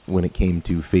dispositions when it came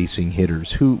to facing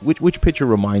hitters. Which pitcher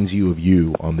reminds you of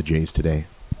you on the Jays today?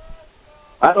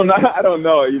 I don't know.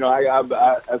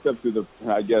 That's up to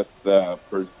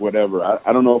for whatever.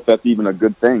 I don't know if that's even a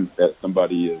good thing that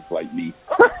somebody is like me.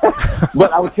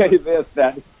 But I will tell you this,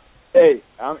 that, hey,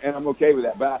 I'm okay with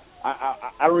that. But I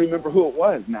don't remember who it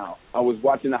was now. I was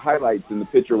watching the highlights, and the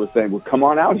pitcher was saying, well, come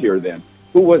on out here then.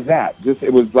 Who was that?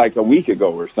 It was like a week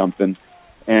ago or something.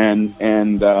 And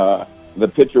the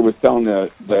pitcher was telling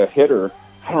the hitter,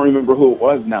 I don't remember who it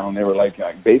was now. And they were like,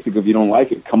 basically, if you don't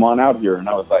like it, come on out here. And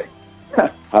I was like,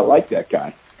 I like that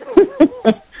guy.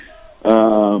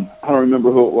 I don't remember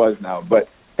who it was now, but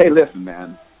hey, listen,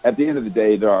 man. At the end of the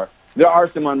day, there are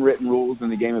some unwritten rules in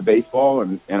the game of baseball,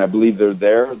 and I believe they're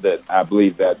there. That I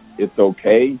believe that it's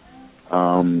okay.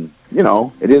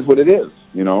 It is what it is.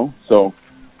 So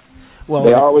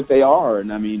they are what they are.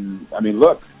 And I mean,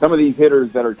 look, some of these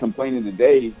hitters that are complaining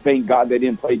today, thank God they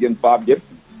didn't play against Bob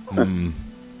Gibson.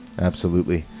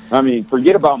 Absolutely. I mean,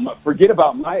 forget about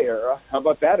my era. How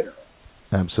about that era?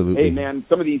 Absolutely. Hey, man,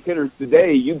 some of these hitters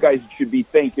today, you guys should be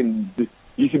thinking,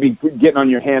 you should be getting on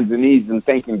your hands and knees and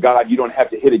thanking God you don't have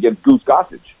to hit against Goose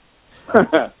Gossage.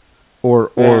 I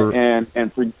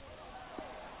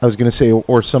was going to say,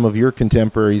 or some of your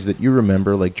contemporaries that you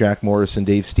remember, like Jack Morris and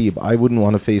Dave Stieb. I wouldn't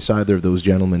want to face either of those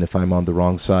gentlemen if I'm on the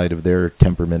wrong side of their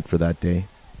temperament for that day.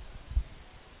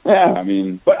 Yeah, I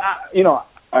mean, but,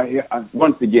 I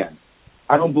once again,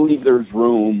 I don't believe there's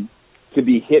room to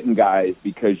be hitting guys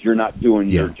because you're not doing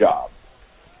your job.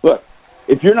 Look,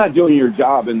 if you're not doing your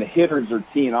job and the hitters are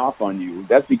teeing off on you,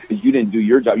 that's because you didn't do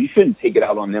your job. You shouldn't take it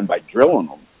out on them by drilling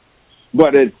them.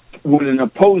 But it's when an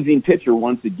opposing pitcher,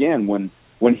 once again, when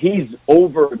he's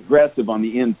over-aggressive on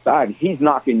the inside, he's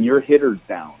knocking your hitters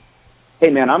down. Hey,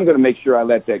 man, I'm going to make sure I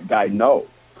let that guy know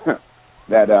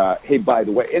that, hey, by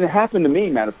the way, and it happened to me,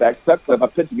 matter of fact, Sutcliffe, I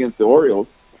pitched against the Orioles,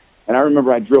 and I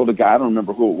remember I drilled a guy. I don't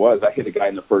remember who it was. I hit a guy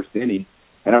in the first inning.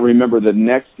 And I remember the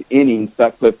next inning,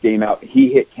 Sutcliffe came out. He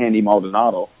hit Candy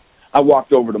Maldonado. I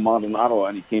walked over to Maldonado,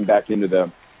 and he came back to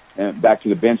the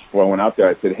bench before I went out there.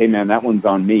 I said, hey, man, that one's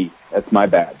on me. That's my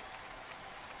bad.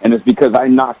 And it's because I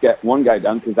knocked that one guy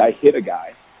down because I hit a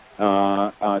guy.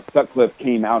 Sutcliffe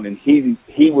came out, and he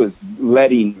was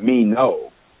letting me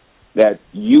know that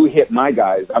you hit my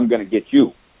guys, I'm going to get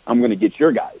you. I'm going to get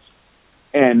your guys.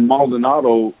 And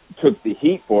Maldonado took the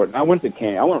heat for it. And I went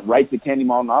right to Candy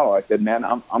Maldonado. I said, man,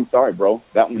 I'm sorry, bro.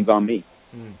 That one's on me.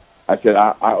 I said,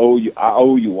 I owe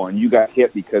you one. You got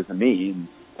hit because of me, and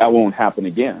that won't happen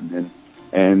again.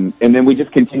 And then we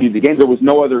just continued the game. There was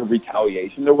no other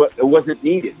retaliation. It wasn't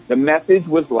needed. The message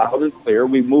was loud and clear.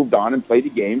 We moved on and played the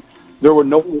game. There were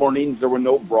no warnings. There were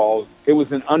no brawls. It was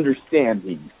an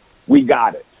understanding. We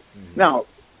got it. Now,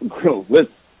 let's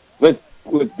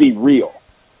be real.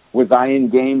 Was I in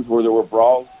games where there were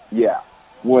brawls? Yeah.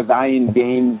 Was I in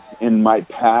games in my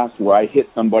past where I hit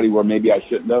somebody where maybe I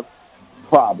shouldn't have?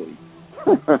 Probably.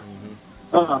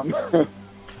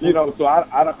 You know, so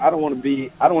I don't want to be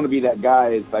that guy.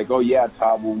 It's like, oh yeah,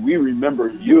 Todd, well, we remember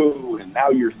you, and now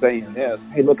you're saying this.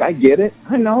 Hey, look, I get it.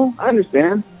 I know. I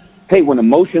understand. Hey, when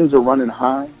emotions are running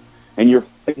high and you're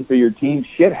fighting for your team,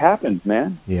 shit happens,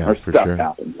 man. Yeah, or for stuff sure.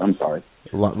 happens. I'm sorry.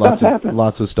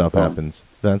 Lots of stuff happens.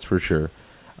 That's for sure.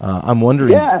 I'm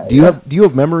wondering, yeah, do you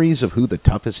have memories of who the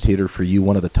toughest hitter for you,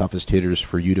 one of the toughest hitters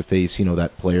for you to face? You know,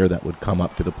 that player that would come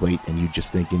up to the plate and you just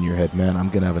think in your head, man, I'm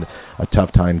going to have a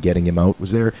tough time getting him out.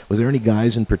 Was there any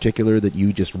guys in particular that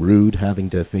you just rued having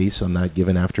to face on that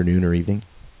given afternoon or evening?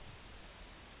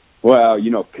 Well, you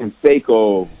know,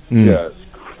 Canseco just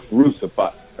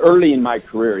crucified. Early in my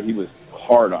career, he was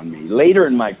hard on me. Later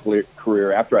in my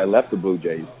career, after I left the Blue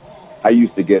Jays, I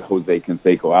used to get Jose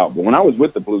Canseco out. But when I was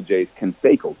with the Blue Jays,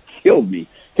 Canseco killed me.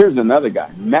 Here's another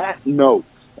guy, Matt Noakes.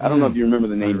 I don't know if you remember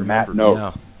the name Matt Noakes.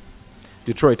 Yeah.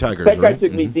 Detroit Tigers, that guy right?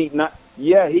 took me deep.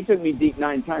 He took me deep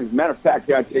 9 times. Matter of fact,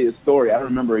 I'll tell you a story. I don't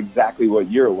remember exactly what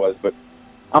year it was, but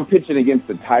I'm pitching against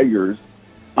the Tigers.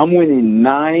 I'm winning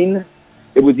 9.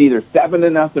 It was either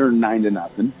 7-0 or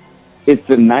 9-0. It's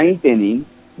the 9th inning.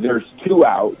 There's 2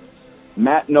 outs.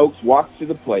 Matt Noakes walks to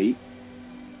the plate,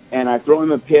 and I throw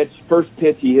him a pitch. First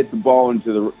pitch, he hits the ball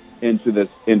into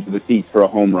the seats for a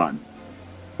home run.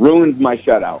 Ruins my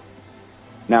shutout.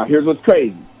 Now, here's what's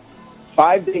crazy.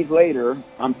 5 days later,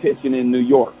 I'm pitching in New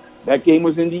York. That game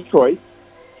was in Detroit.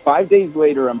 5 days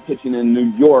later, I'm pitching in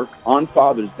New York on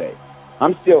Father's Day.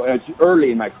 It's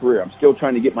early in my career. I'm still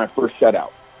trying to get my first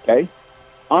shutout, okay?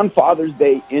 On Father's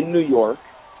Day in New York,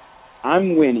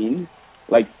 I'm winning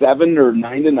like 7 or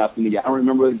 9-0. I don't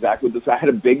remember exactly what this. I had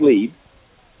a big lead.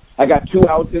 I got 2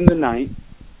 outs in the 9th,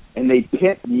 and the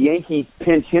Yankees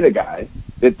pinch hit a guy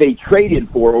that they traded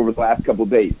for over the last couple of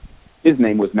days. His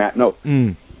name was Matt Noakes.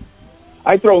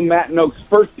 I throw Matt Noakes.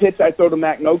 First pitch I throw to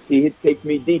Matt Noakes, he takes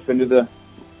me deep into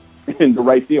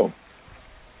right field.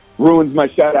 Ruins my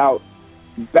shutout.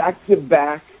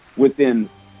 Back-to-back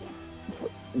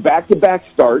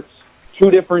starts, 2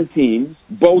 different teams.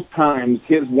 Both times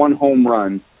his 1 home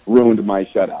run ruined my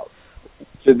shutout.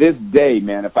 To this day,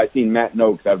 man, if I seen Matt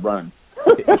Noakes, I'd run.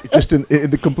 Just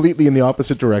completely in the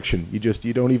opposite direction.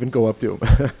 You don't even go up to him.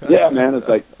 Yeah, man, it's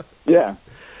like, yeah.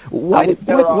 Why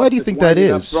do you think that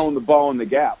is? Throwing the ball in the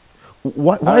gap.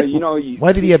 Why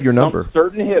did he have your number?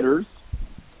 Certain hitters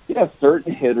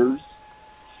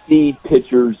see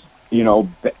pitchers,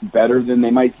 better than they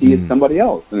might see at somebody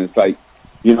else, and it's like,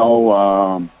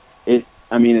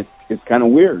 it's kind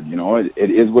of weird, It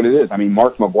is what it is. I mean,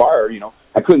 Mark McGwire,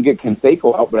 I couldn't get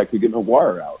Canseco out, but I could get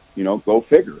McGwire out. Go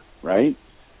figure, right?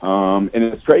 And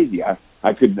it's crazy.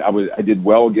 I did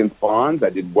well against Bonds. I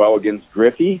did well against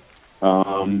Griffey.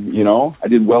 I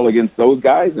did well against those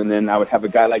guys, and then I would have a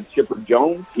guy like Chipper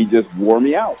Jones. He just wore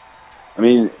me out. I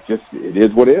mean, it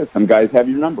is what it is. Some guys have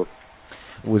your number.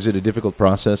 Was it a difficult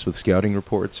process with scouting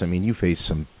reports? I mean, you faced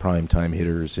some prime-time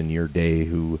hitters in your day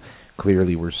who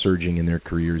clearly were surging in their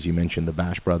careers. You mentioned the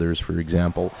Bash brothers, for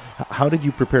example. How did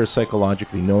you prepare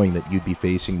psychologically knowing that you'd be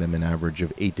facing them an average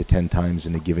of 8 to 10 times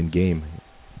in a given game?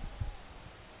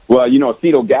 Well,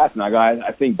 Cito Gaston,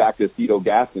 I think back to Cito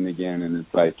Gaston again, and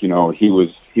it's like, he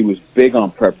was big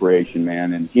on preparation,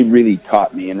 man, and he really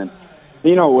taught me. And then,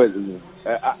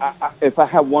 if I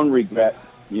have one regret,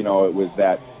 it was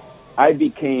that I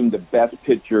became the best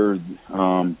pitcher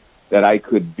that I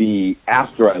could be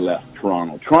after I left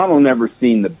Toronto. Toronto never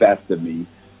seen the best of me.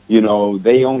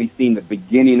 They only seen the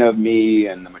beginning of me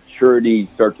and the maturity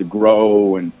start to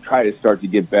grow and try to start to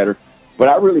get better. But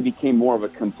I really became more of a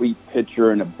complete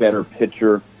pitcher and a better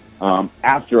pitcher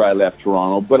after I left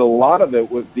Toronto. But a lot of it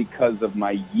was because of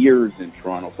my years in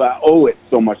Toronto. So I owe it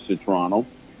so much to Toronto,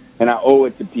 and I owe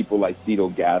it to people like Cito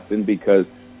Gaston because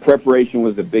preparation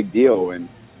was a big deal. And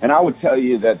I would tell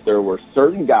you that there were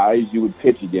certain guys you would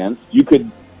pitch against. You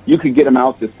could get them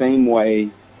out the same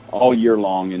way all year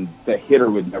long, and the hitter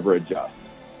would never adjust.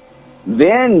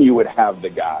 Then you would have the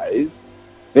guys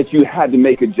that you had to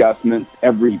make adjustments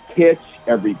every pitch,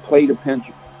 every plate of pitch.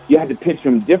 You had to pitch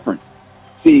them different.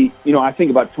 See, I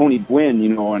think about Tony Gwynn,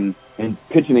 and and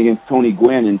pitching against Tony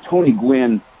Gwynn. And Tony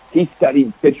Gwynn, he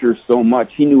studied pitchers so much,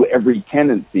 he knew every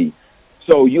tendency.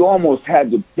 So you almost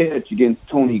had to pitch against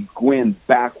Tony Gwynn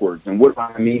backwards. And what do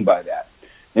I mean by that?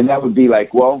 And that would be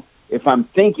like, well, if I'm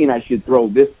thinking I should throw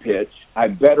this pitch, I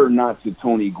better not to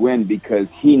Tony Gwynn because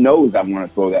he knows I want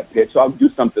to throw that pitch, so I'll do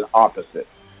something opposite.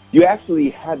 You actually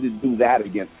had to do that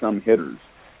against some hitters.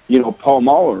 You know, Paul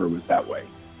Molitor was that way.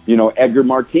 You know, Edgar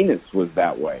Martinez was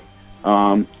that way.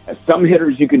 Some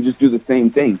hitters, you can just do the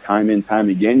same thing time and time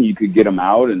again. You could get them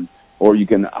out, or you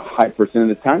can, a high percent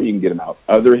of the time, you can get them out.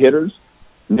 Other hitters,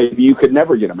 maybe you could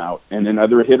never get them out. And then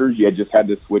other hitters, you just had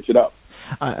to switch it up.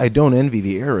 I don't envy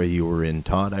the era you were in,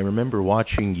 Todd. I remember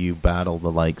watching you battle the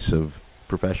likes of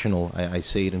professional, I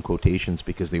say it in quotations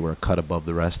because they were a cut above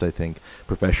the rest, I think,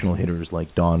 professional hitters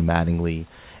like Don Mattingly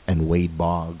and Wade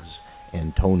Boggs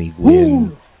and Tony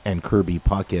Gwynn and Kirby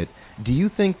Puckett. Do you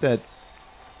think that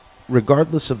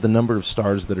regardless of the number of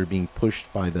stars that are being pushed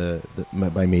by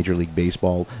by Major League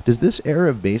Baseball, does this era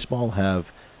of baseball have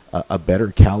a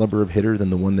better caliber of hitter than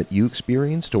the one that you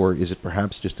experienced, or is it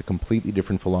perhaps just a completely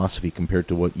different philosophy compared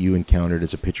to what you encountered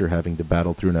as a pitcher having to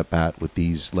battle through an at-bat with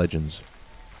these legends?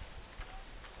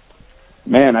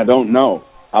 Man, I don't know.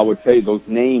 I would say those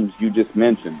names you just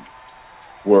mentioned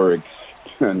were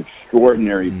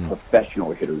extraordinary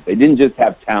professional hitters. They didn't just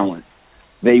have talent.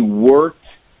 They worked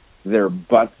their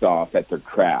butts off at their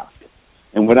craft.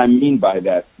 And what I mean by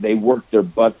that, they worked their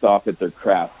butts off at their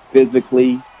craft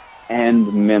physically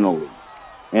and mentally.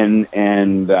 And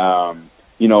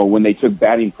you know, when they took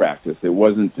batting practice, it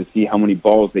wasn't to see how many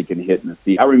balls they can hit in the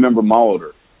seat. I remember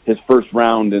Molitor, his first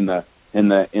round in the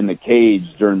cage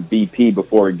during BP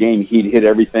before a game, he'd hit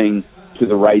everything to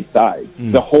the right side,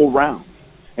 the whole round.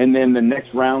 And then the next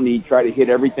round, he'd try to hit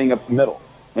everything up the middle.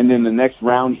 And then the next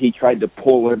round, he tried to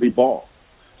pull every ball.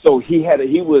 So he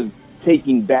was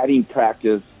taking batting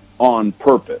practice on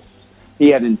purpose. He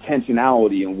had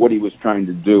intentionality in what he was trying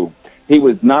to do. He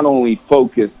was not only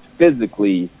focused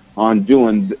physically on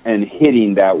doing and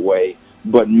hitting that way,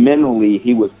 but mentally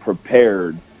he was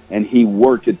prepared, and he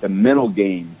worked at the mental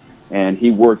game, and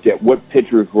he worked at what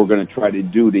pitchers were going to try to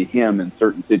do to him in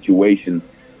certain situations.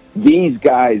 These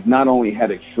guys not only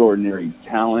had extraordinary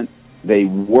talent, they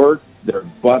worked their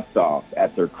butts off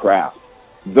at their craft.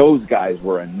 Those guys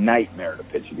were a nightmare to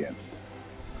pitch against.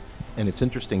 And it's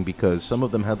interesting because some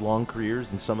of them had long careers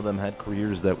and some of them had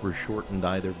careers that were shortened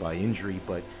either by injury,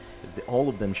 but all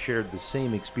of them shared the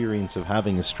same experience of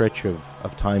having a stretch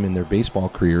of time in their baseball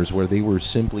careers where they were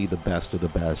simply the best of the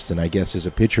best. And I guess as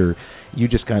a pitcher, you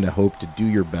just kind of hope to do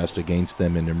your best against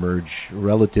them and emerge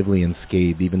relatively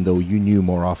unscathed, even though you knew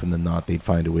more often than not they'd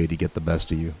find a way to get the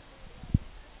best of you.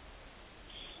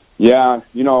 Yeah,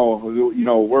 you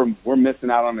know, we're missing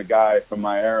out on a guy from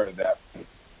my era that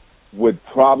would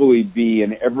probably be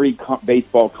in every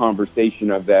baseball conversation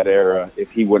of that era if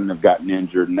he wouldn't have gotten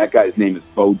injured, and that guy's name is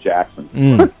Bo Jackson.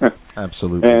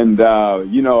 Absolutely. And,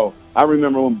 you know, I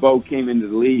remember when Bo came into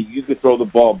the league, you could throw the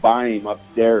ball by him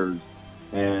upstairs,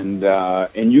 and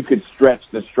you could stretch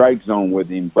the strike zone with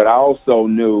him. But I also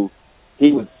knew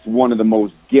he was one of the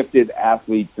most gifted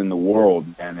athletes in the world,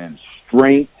 and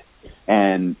strength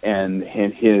and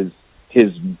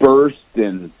his burst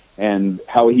and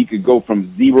how he could go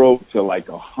from 0 to like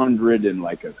 100 in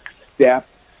like a step.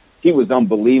 He was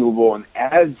unbelievable. And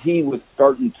as he was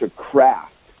starting to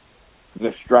craft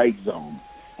the strike zone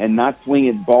and not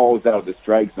swinging balls out of the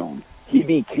strike zone, he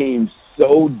became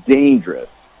so dangerous.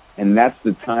 And that's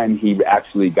the time he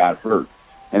actually got hurt.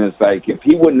 And it's like, if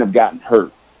he wouldn't have gotten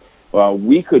hurt,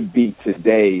 we could be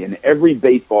today in every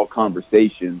baseball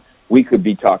conversation, we could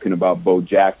be talking about Bo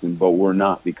Jackson, but we're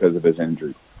not because of his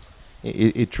injury.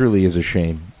 It truly is a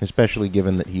shame, especially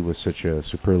given that he was such a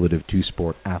superlative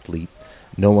two-sport athlete.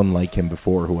 No one like him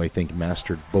before who I think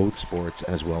mastered both sports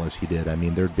as well as he did. I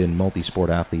mean, there had been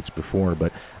multi-sport athletes before,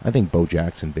 but I think Bo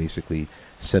Jackson basically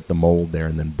set the mold there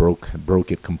and then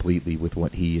broke it completely with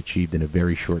what he achieved in a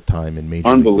very short time in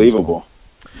Major League Baseball.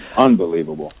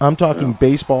 Unbelievable. I'm talking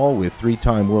baseball with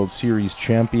three-time World Series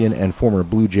champion and former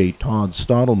Blue Jay Todd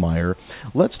Stottlemyre.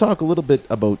 Let's talk a little bit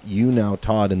about you now,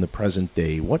 Todd, in the present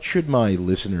day. What should my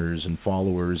listeners and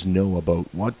followers know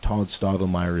about what Todd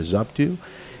Stottlemyre is up to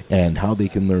and how they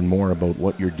can learn more about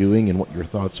what you're doing and what your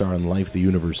thoughts are on life, the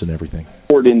universe, and everything?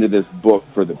 Poured into this book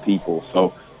for the people.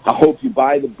 So I hope you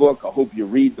buy the book. I hope you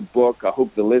read the book. I hope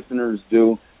the listeners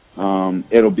do.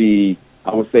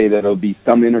 I would say that it'll be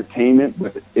some entertainment,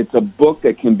 but it's a book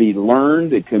that can be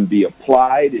learned, it can be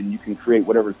applied, and you can create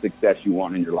whatever success you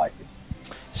want in your life.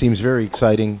 Seems very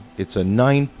exciting. It's a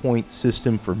 9-point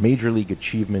system for Major League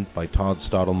achievement by Todd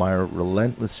Stottlemyre.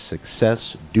 Relentless success.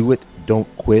 Do it. Don't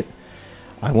quit.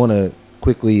 I want to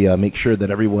quickly make sure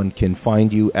that everyone can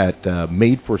find you at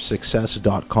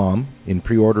madeforsuccess.com in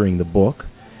pre-ordering the book,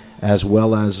 as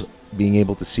well as being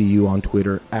able to see you on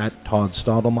Twitter at Todd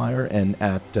Stottlemyre and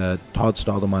at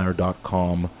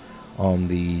toddstottlemyre.com on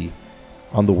the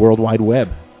World Wide Web,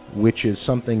 which is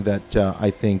something that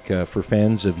I think for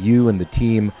fans of you and the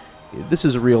team, this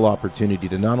is a real opportunity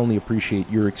to not only appreciate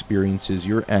your experiences,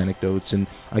 your anecdotes, and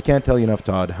I can't tell you enough,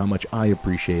 Todd, how much I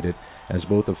appreciate it as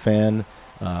both a fan,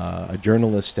 a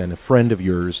journalist, and a friend of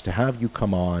yours, to have you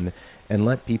come on and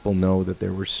let people know that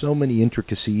there were so many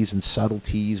intricacies and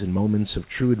subtleties and moments of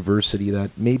true adversity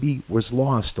that maybe was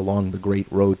lost along the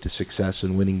great road to success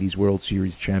in winning these World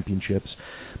Series championships.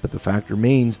 But the fact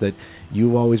remains that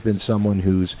you've always been someone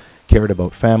who's cared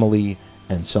about family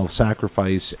and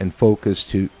self-sacrifice and focus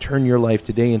to turn your life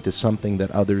today into something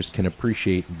that others can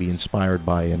appreciate and be inspired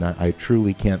by. And I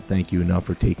truly can't thank you enough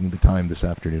for taking the time this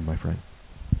afternoon, my friend.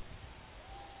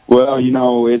 Well,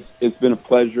 it's been a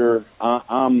pleasure.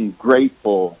 I'm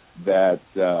grateful that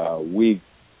we've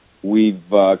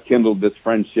kindled this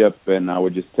friendship, and I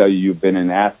would just tell you've been an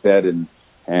asset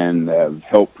and have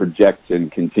helped project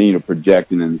and continue to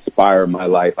project and inspire my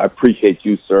life. I appreciate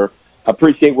you, sir. I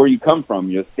appreciate where you come from,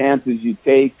 your stances you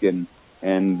take, and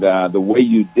the way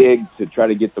you dig to try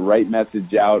to get the right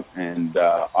message out, and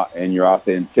your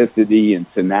authenticity and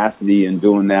tenacity in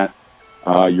doing that.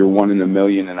 You're one in a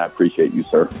million, and I appreciate you,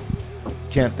 sir.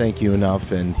 Can't thank you enough.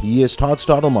 And he is Todd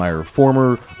Stottlemyre,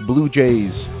 former Blue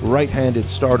Jays right-handed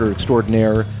starter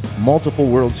extraordinaire, multiple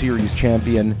World Series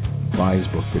champion. Buy his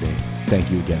book today.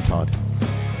 Thank you again, Todd.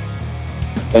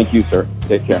 Thank you, sir.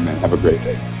 Take care, man. Have a great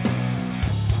day.